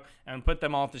hero and put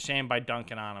them all to shame by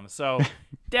dunking on them. So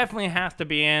definitely has to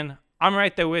be in. I'm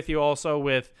right there with you also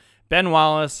with Ben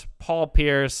Wallace, Paul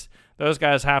Pierce. Those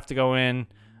guys have to go in.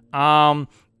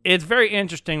 It's very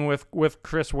interesting with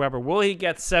Chris Webber. Will he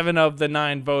get 7 of the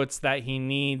 9 votes that he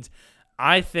needs?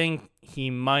 I think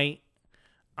he might.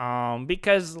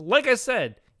 Because, like I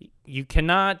said, you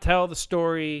cannot tell the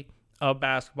story of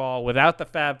basketball without the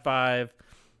Fab Five.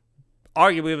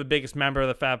 Arguably the biggest member of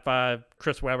the Fab Five,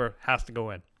 Chris Webber, has to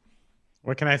go in.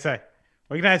 What can I say?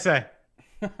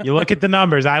 You look at the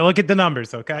numbers. I look at the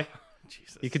numbers, okay?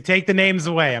 Jesus. You can take the names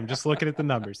away. I'm just looking at the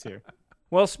numbers here.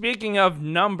 Well, speaking of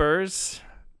numbers,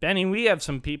 Benny, we have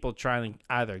some people trying to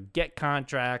either get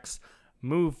contracts,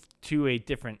 move to a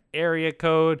different area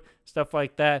code, stuff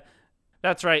like that.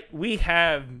 That's right. We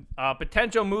have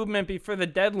potential movement before the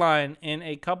deadline in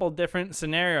a couple different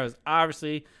scenarios,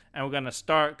 obviously. And we're going to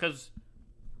start because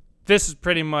this is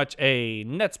pretty much a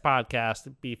Nets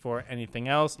podcast before anything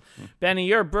else. Benny,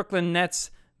 your Brooklyn Nets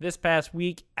this past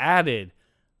week added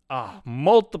a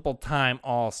multiple-time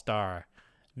All-Star,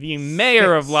 the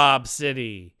mayor of Lob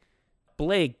City,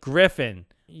 Blake Griffin.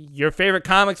 your favorite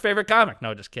comic.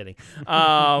 No, just kidding.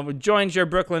 Joins your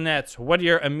Brooklyn Nets. What are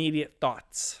your immediate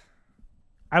thoughts?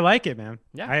 I like it, man.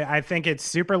 Yeah. I think it's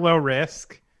super low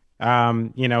risk. He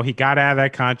got out of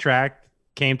that contract,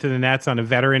 came to the Nets on a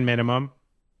veteran minimum.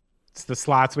 It's the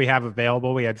slots we have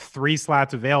available. We had 3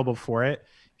 slots available for it.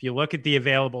 If you look at the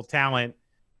available talent,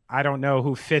 I don't know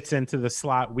who fits into the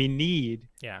slot we need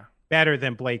better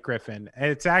than Blake Griffin.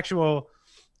 It's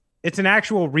an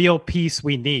actual real piece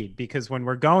we need, because when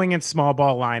we're going in small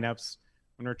ball lineups,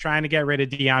 when we're trying to get rid of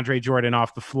DeAndre Jordan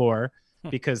off the floor,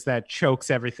 because that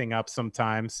chokes everything up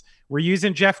sometimes, we're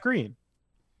using Jeff Green.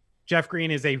 Jeff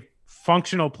Green is a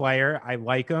functional player. I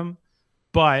like him,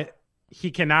 but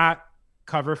he cannot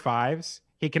cover 5s.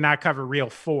 He cannot cover real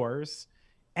 4s.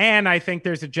 And I think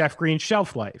there's a Jeff Green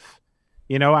shelf life.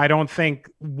 I don't think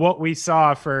what we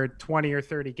saw for 20 or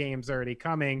 30 games already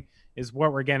coming is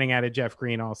what we're getting out of Jeff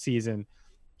Green all season.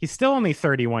 He's still only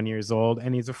 31 years old,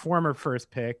 and he's a former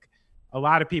first pick. A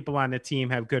lot of people on the team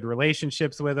have good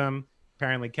relationships with him.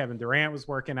 Apparently Kevin Durant was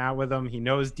working out with him. He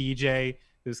knows DJ,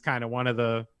 who's kind of one of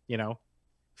the,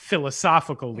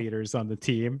 philosophical leaders on the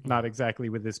team, not exactly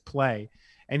with his play.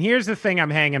 And here's the thing I'm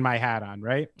hanging my hat on,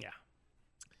 right? Yeah.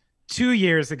 2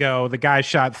 years ago, the guy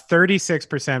shot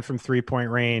 36% from 3-point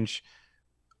range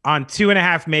on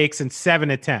 2.5 makes and 7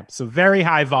 attempts. So very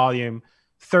high volume,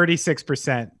 36%.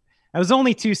 That was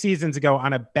only 2 seasons ago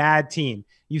on a bad team.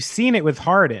 You've seen it with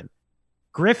Harden.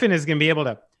 Griffin is going to be able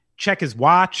to check his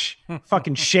watch,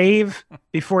 fucking shave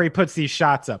before he puts these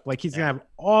shots up. Like, he's going to have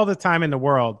all the time in the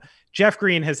world. Jeff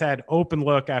Green has had open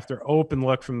look after open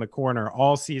look from the corner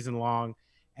all season long.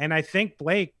 And I think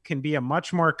Blake can be a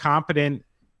much more competent,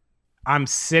 I'm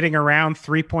sitting around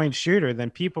 3-point shooter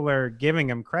than people are giving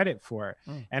him credit for.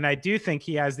 And I do think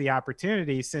he has the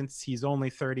opportunity, since he's only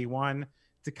 31,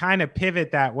 to kind of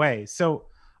pivot that way. So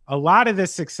a lot of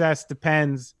this success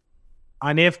depends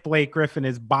on if Blake Griffin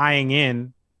is buying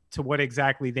in to what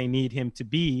exactly they need him to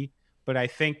be. But I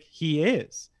think he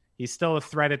is. He's still a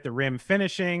threat at the rim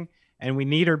finishing, and we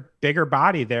need a bigger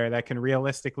body there that can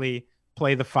realistically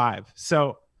play the 5.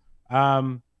 So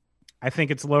I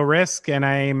think it's low risk, and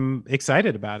I'm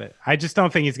excited about it. I just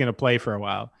don't think he's going to play for a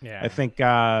while. Yeah. I think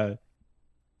the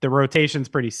rotation's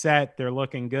pretty set. They're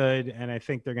looking good, and I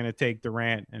think they're going to take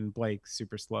Durant and Blake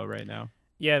super slow right now.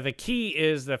 Yeah, the key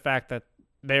is the fact that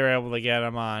they were able to get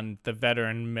him on the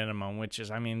veteran minimum, which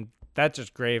is, that's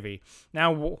just gravy.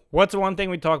 Now, what's the one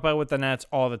thing we talk about with the Nets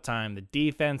all the time? The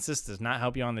defense. This does not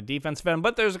help you on the defensive end,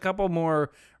 but there's a couple more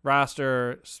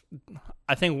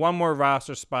one more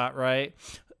roster spot, right,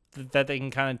 that they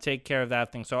can kind of take care of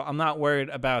that thing. So I'm not worried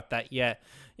about that yet.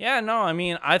 Yeah, no,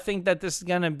 I think that this is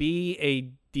going to be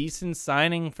a decent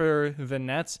signing for the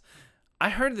Nets. I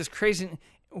heard this crazy.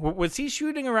 Was he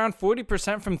shooting around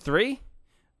 40% from 3?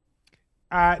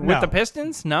 With the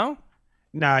Pistons? No?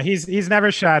 No, he's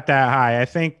never shot that high. I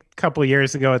think a couple of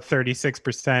years ago at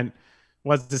 36%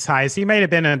 was as high as he might have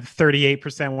been at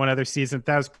 38% one other season.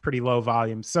 That was pretty low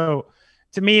volume. So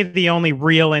to me, the only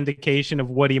real indication of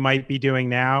what he might be doing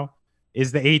now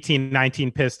is the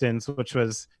 18-19 Pistons, which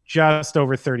was just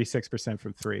over 36%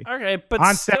 from 3. Okay, but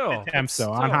on still, 7 attempts,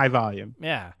 on high volume.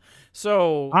 Yeah.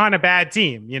 So on a bad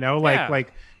team,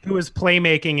 like who was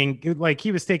playmaking, and like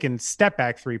he was taking step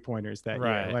back 3-pointers that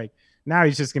year. Like, now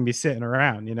he's just going to be sitting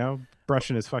around,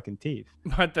 brushing his fucking teeth.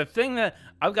 But the thing that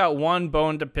I've got one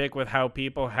bone to pick with how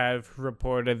people have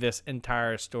reported this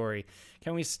entire story.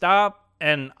 Can we stop?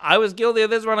 And I was guilty of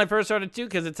this when I first started too,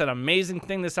 because it's an amazing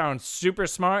thing. This sounds super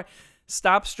smart.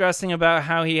 Stop stressing about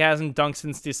how he hasn't dunked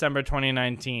since December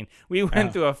 2019. We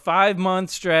went through a 5-month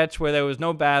stretch where there was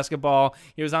no basketball.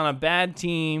 He was on a bad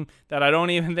team that I don't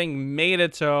even think made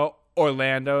it to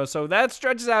Orlando. So that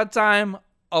stretches out time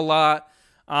a lot.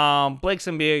 Blake's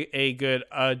going to be a good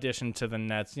addition to the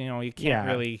Nets. You can't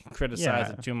really criticize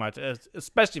it too much,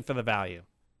 especially for the value.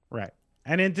 Right.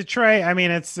 And in Detroit,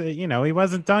 it's, he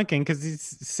wasn't dunking because he's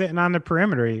sitting on the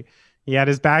perimeter. He had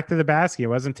his back to the basket. He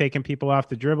wasn't taking people off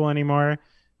the dribble anymore.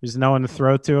 There's no one to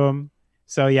throw to him.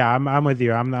 So, yeah, I'm with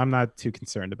you. I'm not too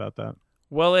concerned about that.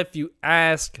 Well, if you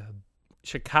ask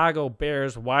Chicago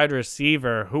Bears wide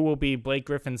receiver who will be Blake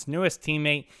Griffin's newest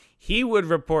teammate, he would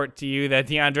report to you that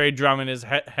DeAndre Drummond is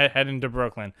heading to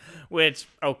Brooklyn, which,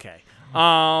 okay.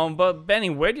 But, Benny,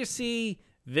 where do you see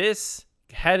this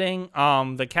heading?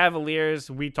 The Cavaliers,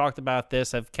 we talked about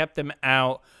this, have kept him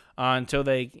out until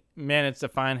they manage to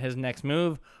find his next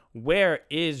move. Where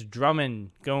is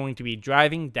Drummond going to be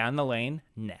driving down the lane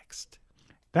next?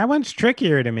 That one's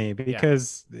trickier to me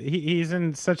because he's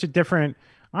in such a different...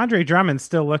 Andre Drummond's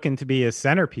still looking to be a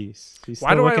centerpiece.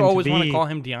 Why do I always want to call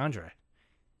him DeAndre?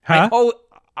 Huh?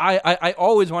 I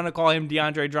always want to call him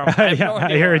DeAndre Drummond. I have Yeah, no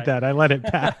idea I heard why. that. I let it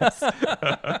pass.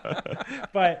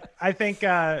 But I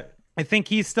think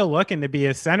he's still looking to be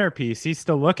a centerpiece. He's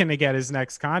still looking to get his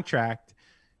next contract.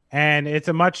 And it's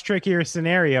a much trickier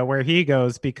scenario where he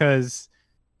goes, because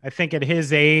I think at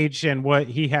his age and what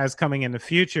he has coming in the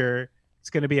future, it's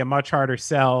going to be a much harder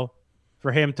sell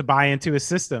for him to buy into a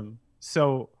system.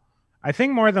 So I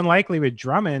think more than likely with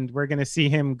Drummond, we're going to see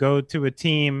him go to a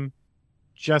team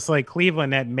just like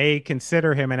Cleveland that may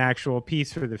consider him an actual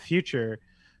piece for the future.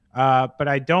 But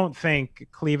I don't think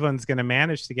Cleveland's going to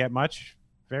manage to get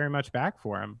very much back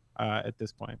for him at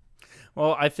this point.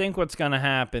 Well, I think what's going to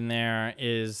happen there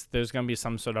is there's going to be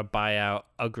some sort of buyout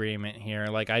agreement here.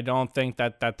 Like, I don't think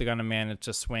that they're going to manage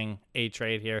to swing a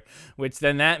trade here, which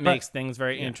then that makes things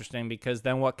very interesting, because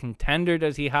then what contender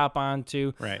does he hop on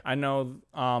to? Right. I know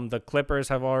the Clippers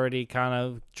have already kind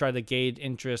of tried to gauge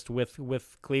interest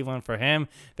with Cleveland for him.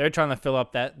 They're trying to fill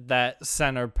up that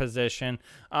center position.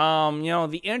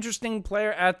 The interesting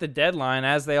player at the deadline,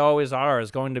 as they always are,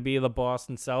 is going to be the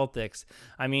Boston Celtics.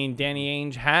 I mean, Danny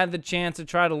Ainge had the chance to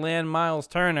try to land Miles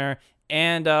Turner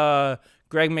and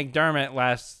Greg McDermott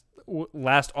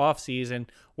last offseason.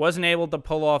 Wasn't able to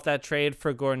pull off that trade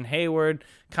for Gordon Hayward.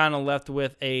 Kind of left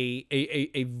with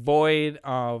a void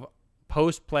of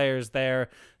post players there.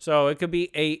 So it could be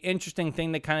a interesting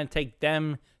thing to kind of take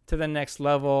them to the next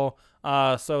level.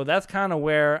 So that's kind of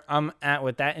where I'm at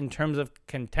with that in terms of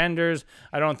contenders.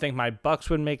 I don't think my Bucks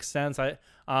would make sense.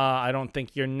 I don't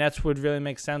think your Nets would really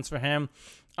make sense for him.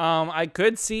 I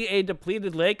could see a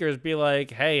depleted Lakers be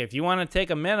like, hey, if you want to take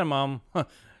a minimum,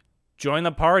 join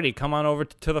the party. Come on over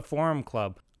to the Forum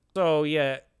Club. So,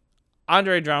 yeah,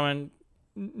 Andre Drummond,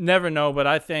 never know, but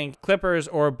I think Clippers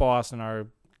or Boston are a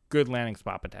good landing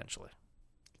spot potentially.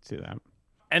 See that.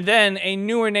 And then a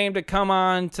newer name to come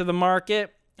on to the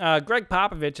market. Greg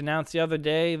Popovich announced the other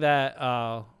day that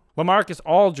LaMarcus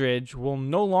Aldridge will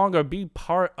no longer be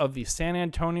part of the San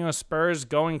Antonio Spurs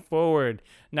going forward.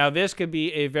 Now, this could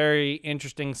be a very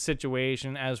interesting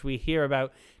situation as we hear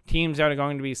about teams that are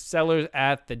going to be sellers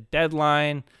at the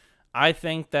deadline. I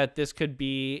think that this could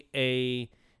be a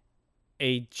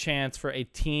chance for a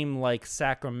team like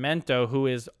Sacramento, who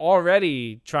is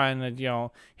already trying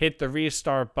to, hit the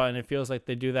restart button. It feels like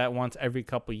they do that once every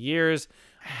couple years.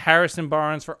 Harrison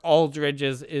Barnes for Aldridge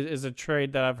is a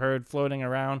trade that I've heard floating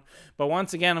around. But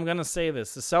once again, I'm going to say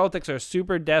this. The Celtics are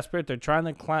super desperate. They're trying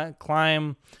to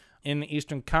climb in the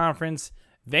Eastern Conference.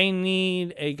 They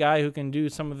need a guy who can do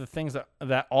some of the things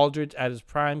that Aldridge at his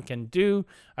prime can do.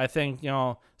 I think,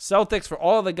 Celtics, for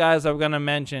all the guys I'm going to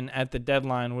mention at the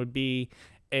deadline, would be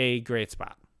a great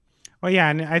spot. Well, yeah,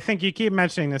 and I think you keep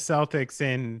mentioning the Celtics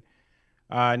in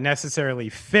necessarily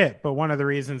fit, but one of the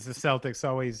reasons the Celtics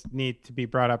always need to be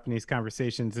brought up in these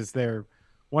conversations is they're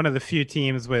one of the few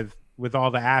teams with all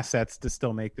the assets to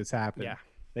still make this happen. Yeah.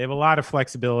 They have a lot of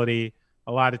flexibility.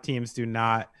 A lot of teams do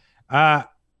not.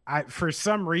 For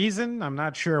some reason, I'm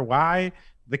not sure why,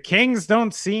 the Kings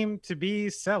don't seem to be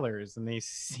sellers, and they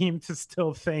seem to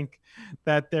still think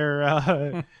that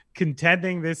they're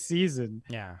contending this season.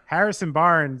 Yeah. Harrison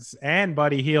Barnes and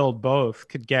Buddy Hield both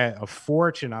could get a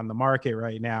fortune on the market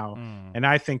right now. And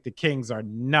I think the Kings are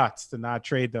nuts to not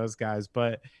trade those guys,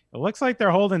 but it looks like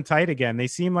they're holding tight again. They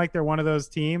seem like they're one of those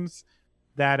teams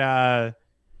that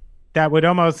would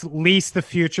almost lease the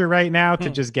future right now to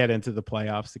just get into the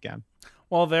playoffs again.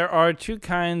 Well, there are two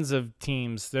kinds of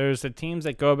teams. There's the teams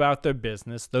that go about their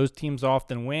business. Those teams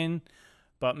often win.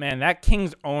 But, man, that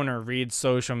Kings owner reads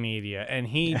social media, and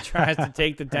he tries to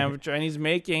take the temperature, and he's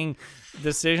making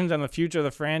decisions on the future of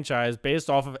the franchise based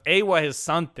off of, what his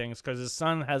son thinks, because his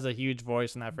son has a huge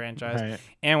voice in that franchise, Right.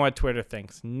 and what Twitter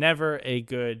thinks. Never a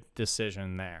good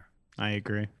decision there. I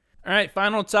agree. All right,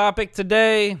 final topic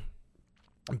today.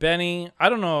 Benny, I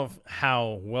don't know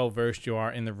how well-versed you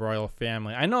are in the royal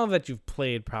family. I know that you've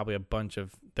played probably a bunch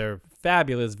of their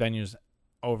fabulous venues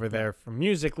over there for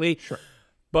musically. Sure.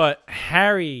 But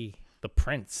Harry the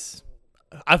Prince,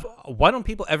 why don't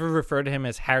people ever refer to him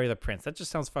as Harry the Prince? That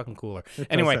just sounds fucking cooler.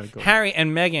 Anyway, cool. Harry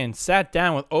and Meghan sat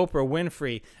down with Oprah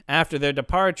Winfrey after their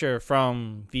departure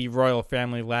from the royal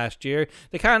family last year.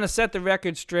 They kind of set the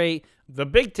record straight. The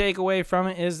big takeaway from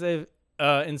it is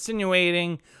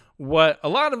insinuating what a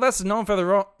lot of us have known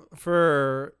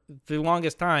for the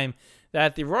longest time,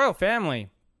 that the royal family,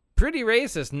 pretty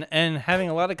racist and having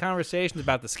a lot of conversations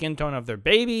about the skin tone of their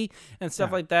baby and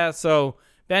stuff like that. So,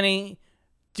 Benny,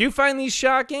 do you find these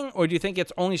shocking, or do you think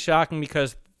it's only shocking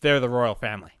because they're the royal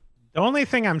family? The only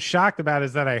thing I'm shocked about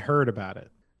is that I heard about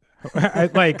it.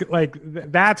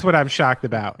 That's what I'm shocked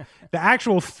about. The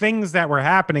actual things that were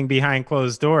happening behind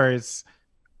closed doors,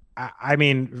 I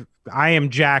mean, I am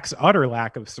Jack's utter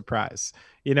lack of surprise.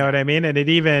 You know what I mean? And it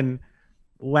even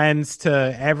lends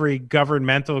to every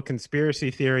governmental conspiracy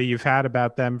theory you've had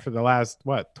about them for the last,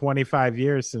 25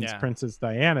 years since Princess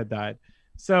Diana died.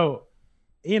 So,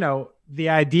 the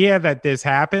idea that this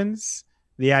happens,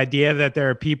 the idea that there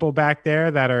are people back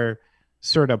there that are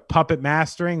sort of puppet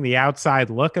mastering the outside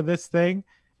look of this thing.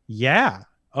 Yeah,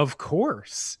 of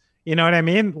course. You know what I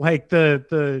mean? Like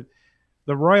the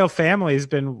royal family has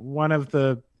been one of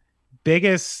the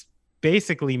biggest,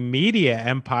 basically, media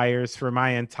empires for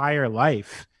my entire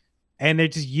life. And they're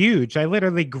just huge. I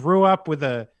literally grew up with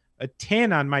a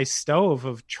tin on my stove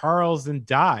of Charles and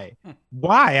Di.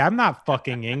 Why? I'm not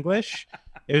fucking English.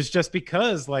 It was just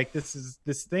because like this is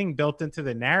this thing built into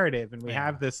the narrative, and we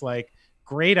have this like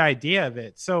great idea of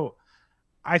it. So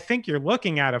I think you're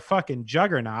looking at a fucking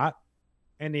juggernaut,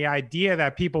 and the idea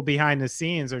that people behind the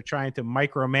scenes are trying to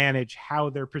micromanage how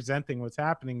they're presenting what's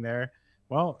happening there,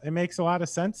 well, it makes a lot of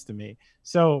sense to me.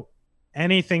 So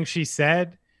anything she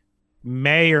said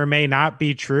may or may not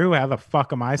be true. How the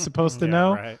fuck am I supposed to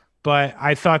know? Right. But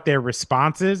I thought their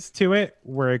responses to it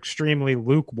were extremely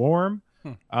lukewarm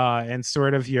and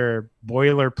sort of your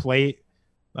boilerplate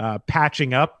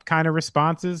patching up kind of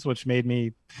responses, which made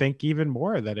me think even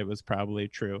more that it was probably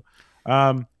true.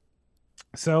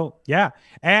 So, yeah.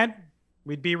 And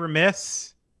we'd be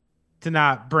remiss to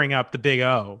not bring up the big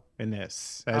O in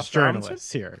this as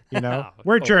journalists here. You know,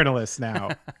 we're journalists now.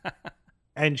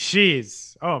 And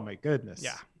she's, oh my goodness.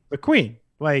 Yeah. The queen.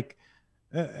 Like,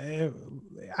 I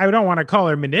don't want to call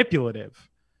her manipulative,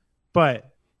 but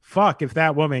fuck if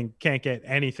that woman can't get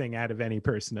anything out of any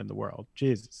person in the world.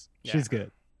 Jesus. She's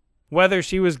good. Whether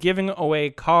she was giving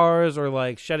away cars or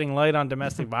like shedding light on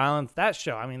domestic violence, that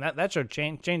show, I mean, that show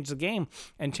changed the game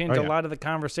and changed a lot of the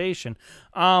conversation.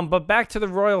 But back to the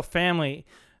royal family.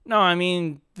 No, I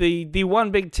mean, the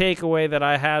one big takeaway that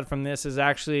I had from this is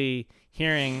actually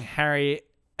hearing Harry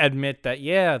admit that,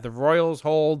 the royals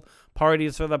hold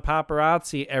parties for the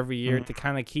paparazzi every year to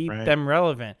kind of keep them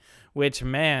relevant, which,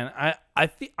 man, I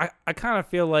kind of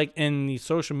feel like in the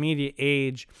social media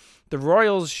age, the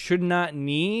royals should not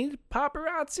need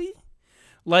paparazzi.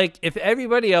 Like, if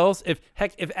everybody else, if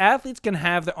athletes can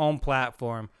have their own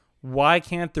platform, why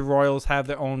can't the royals have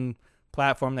their own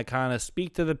platform that kind of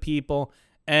speak to the people?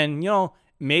 And,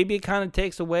 maybe it kind of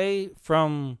takes away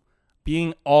from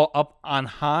being all up on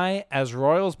high as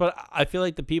royals, but I feel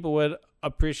like the people would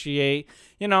appreciate,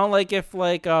 like if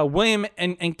William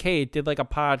and Kate did like a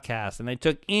podcast and they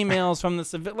took emails from the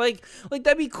civil, like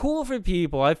that'd be cool for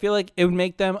people. I feel like it would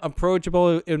make them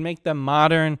approachable. It would make them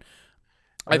modern.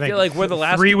 I feel like we're the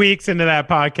last 3 weeks into that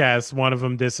podcast, one of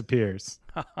them disappears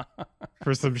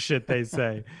for some shit they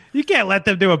say. You can't let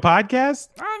them do a podcast.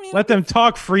 I mean, let them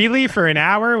talk freely for an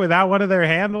hour without one of their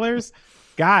handlers.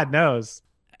 God knows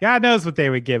what they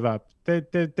would give up. There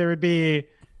would be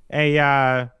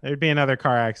there'd be another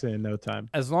car accident in no time.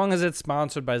 As long as it's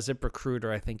sponsored by ZipRecruiter,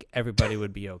 I think everybody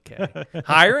would be okay.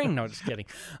 Hiring? No, just kidding.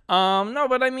 No,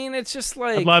 but I mean, it's just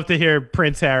like, I'd love to hear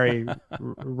Prince Harry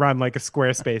run like a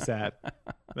Squarespace ad.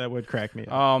 That would crack me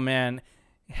up. Oh man,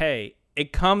 hey,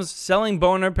 selling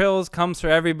boner pills comes for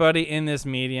everybody in this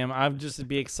medium. I'd just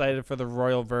be excited for the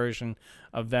royal version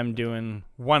of them doing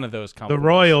one of those companies. The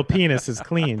royal penis is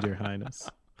cleaned, Your Highness.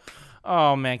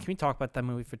 Oh man, can we talk about that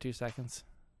movie for 2 seconds?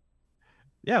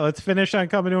 Yeah, let's finish on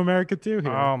Coming to America 2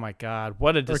 here. Oh my God,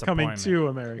 what a disappointment! Coming to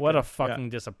America. What a fucking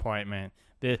disappointment.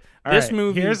 This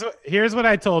movie. Here's what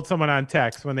I told someone on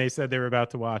text when they said they were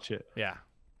about to watch it. Yeah.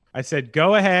 I said,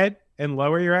 go ahead and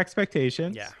lower your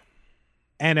expectations. Yeah.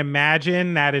 And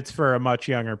imagine that it's for a much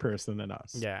younger person than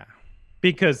us. Yeah.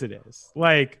 Because it is.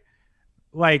 Like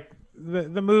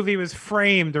the movie was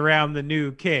framed around the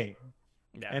new king.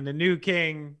 Yeah. And the new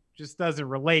king just doesn't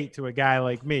relate to a guy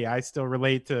like me. I still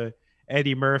relate to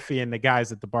Eddie Murphy and the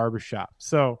guys at the barbershop.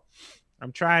 So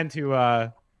I'm trying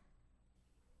to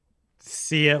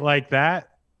see it like that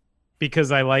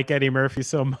because I like Eddie Murphy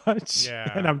so much.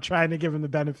 Yeah. And I'm trying to give him the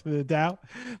benefit of the doubt.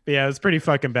 But yeah, it was pretty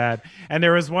fucking bad. And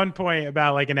there was one point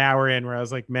about like an hour in where I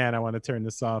was like, man, I want to turn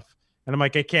this off. And I'm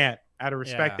like, I can't. Out of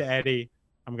respect to Eddie,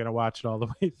 I'm going to watch it all the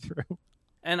way through.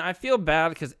 And I feel bad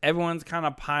because everyone's kind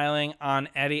of piling on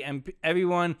Eddie, and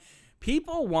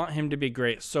people want him to be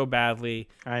great so badly.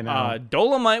 I know.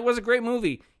 Dolomite was a great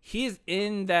movie. He's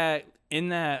in that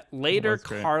later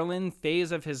Carlin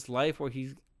phase of his life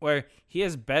where he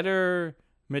has better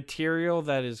material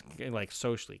that is like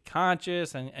socially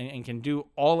conscious and can do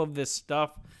all of this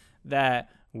stuff that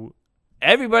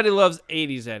everybody loves.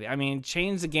 80s Eddie. I mean,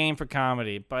 change the game for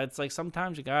comedy, but it's like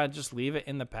sometimes you gotta just leave it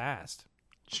in the past.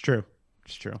 It's true.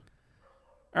 All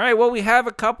right, well, we have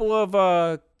a couple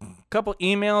of couple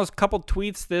emails, couple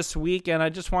tweets this week, and I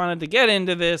just wanted to get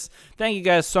into this. Thank you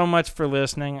guys so much for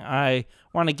listening. I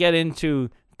want to get into,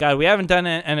 God, we haven't done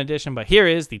an edition, but here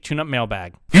is the Tune-Up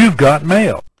Mailbag. You've got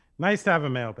mail. Nice to have a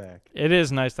mailbag. It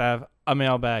is nice to have a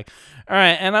mailbag. All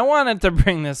right, and I wanted to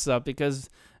bring this up because,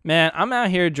 man, I'm out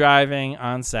here driving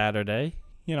on Saturday,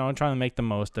 trying to make the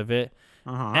most of it.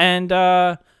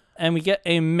 Uh-huh. And we get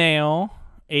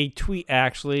a tweet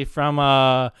actually from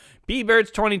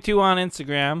bbirds22 on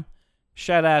Instagram.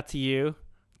 Shout out to you.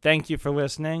 Thank you for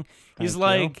listening. He's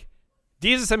like,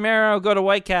 Jesus and Mero Go to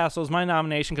White Castle is my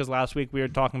nomination because last week we were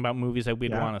talking about movies that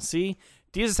we'd want to see.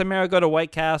 Jesus and Mero Go to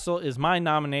White Castle is my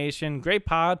nomination. Great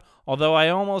pod, although I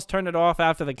almost turned it off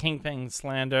after the Kingpin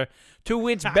slander, to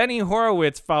which Benny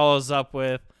Horowitz follows up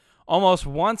with, almost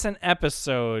once an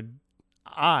episode,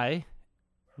 I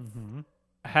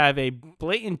have a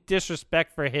blatant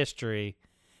disrespect for history.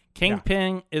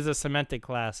 Kingpin is a cemented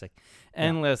classic.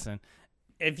 And listen,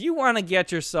 if you want to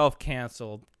get yourself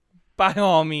canceled, by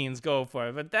all means, go for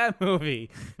it. But that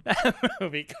movie,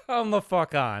 come the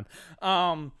fuck on.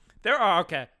 I've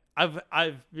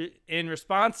in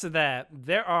response to that,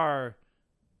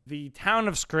 the town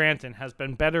of Scranton has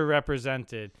been better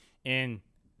represented in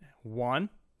 1,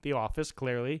 The Office,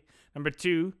 clearly. Number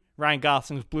 2, Ryan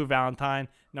Gosling's Blue Valentine.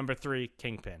 Number 3,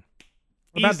 Kingpin.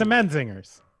 What about the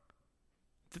Menzingers?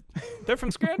 They're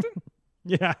from Scranton?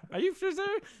 Yeah. Are you sure?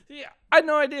 Yeah, I had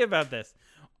no idea about this.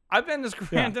 I've been to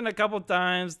Scranton a couple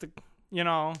times.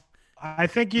 I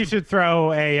think you should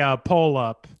throw a poll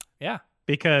up. Yeah.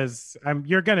 Because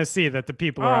you're going to see that the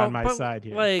people are on my side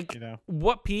here.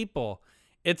 What people?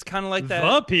 It's kind of like that.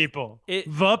 The people.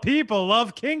 The people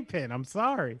love Kingpin. I'm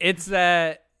sorry. It's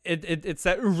that it's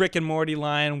that Rick and Morty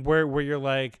line where you're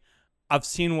like, I've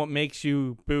seen what makes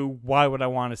you boo. Why would I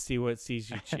want to see what sees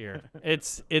you cheer?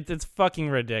 It's fucking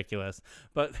ridiculous.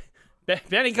 But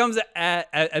Benny comes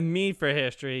at me for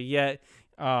history, yet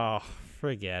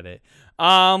forget it.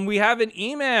 We have an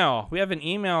email. We have an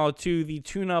email to the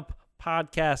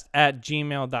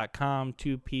tuneuppodcast@gmail.com.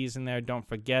 2 P's in there. Don't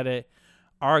forget it.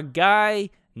 Our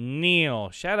guy Neil,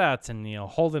 shout out to Neil,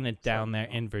 holding it down there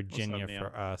in Virginia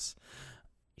for us.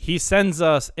 He sends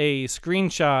us a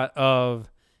screenshot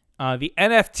of the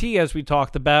NFT, as we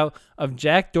talked about, of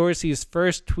Jack Dorsey's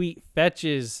first tweet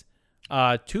fetches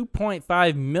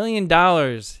 $2.5 million.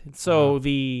 So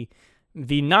the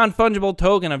non-fungible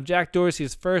token of Jack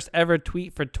Dorsey's first ever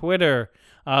tweet for Twitter,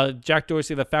 Jack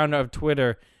Dorsey, the founder of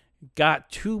Twitter,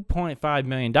 got $2.5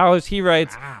 million. He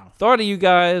writes, thought of you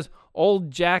guys, old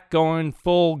Jack going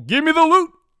full, give me the loot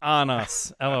on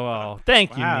us. LOL.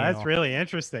 Thank you, Neil. That's really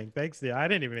interesting. Thanks, Neil. I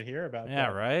didn't even hear about that.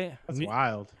 Yeah, right? That's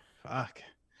wild. Fuck.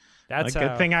 That's a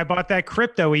good thing I bought that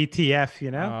crypto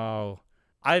ETF, Oh,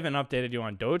 I haven't updated you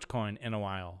on Dogecoin in a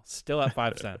while. Still at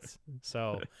 5 cents.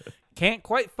 So can't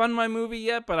quite fund my movie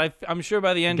yet, but I'm sure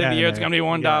by the end of the year it's going to be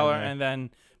 $1, and then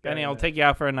Benny, I'll take you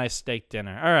out for a nice steak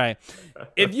dinner. All right.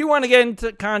 If you want to get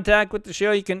into contact with the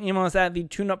show, you can email us at the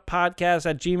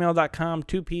tuneuppodcast@gmail.com.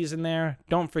 2 P's in there.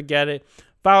 Don't forget it.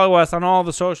 Follow us on all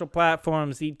the social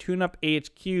platforms, the TuneUp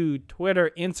HQ,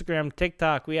 Twitter, Instagram,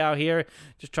 TikTok. We out here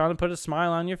just trying to put a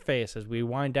smile on your face as we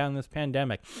wind down this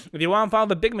pandemic. If you want to follow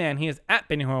the big man, he is at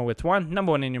Benny Horowitz 1,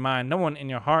 number 1 in your mind, number 1 in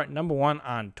your heart, number 1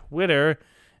 on Twitter.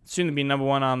 Soon to be number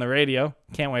 1 on the radio.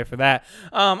 Can't wait for that.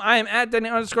 I am at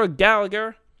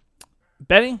Denny_Gallagher.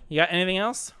 Benny, you got anything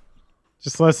else?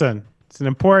 Just listen. It's an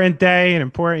important day, an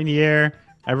important year.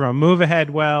 Everyone move ahead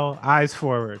well, eyes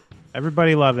forward.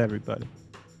 Everybody love everybody.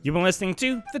 You've been listening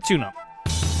to The Tune Up.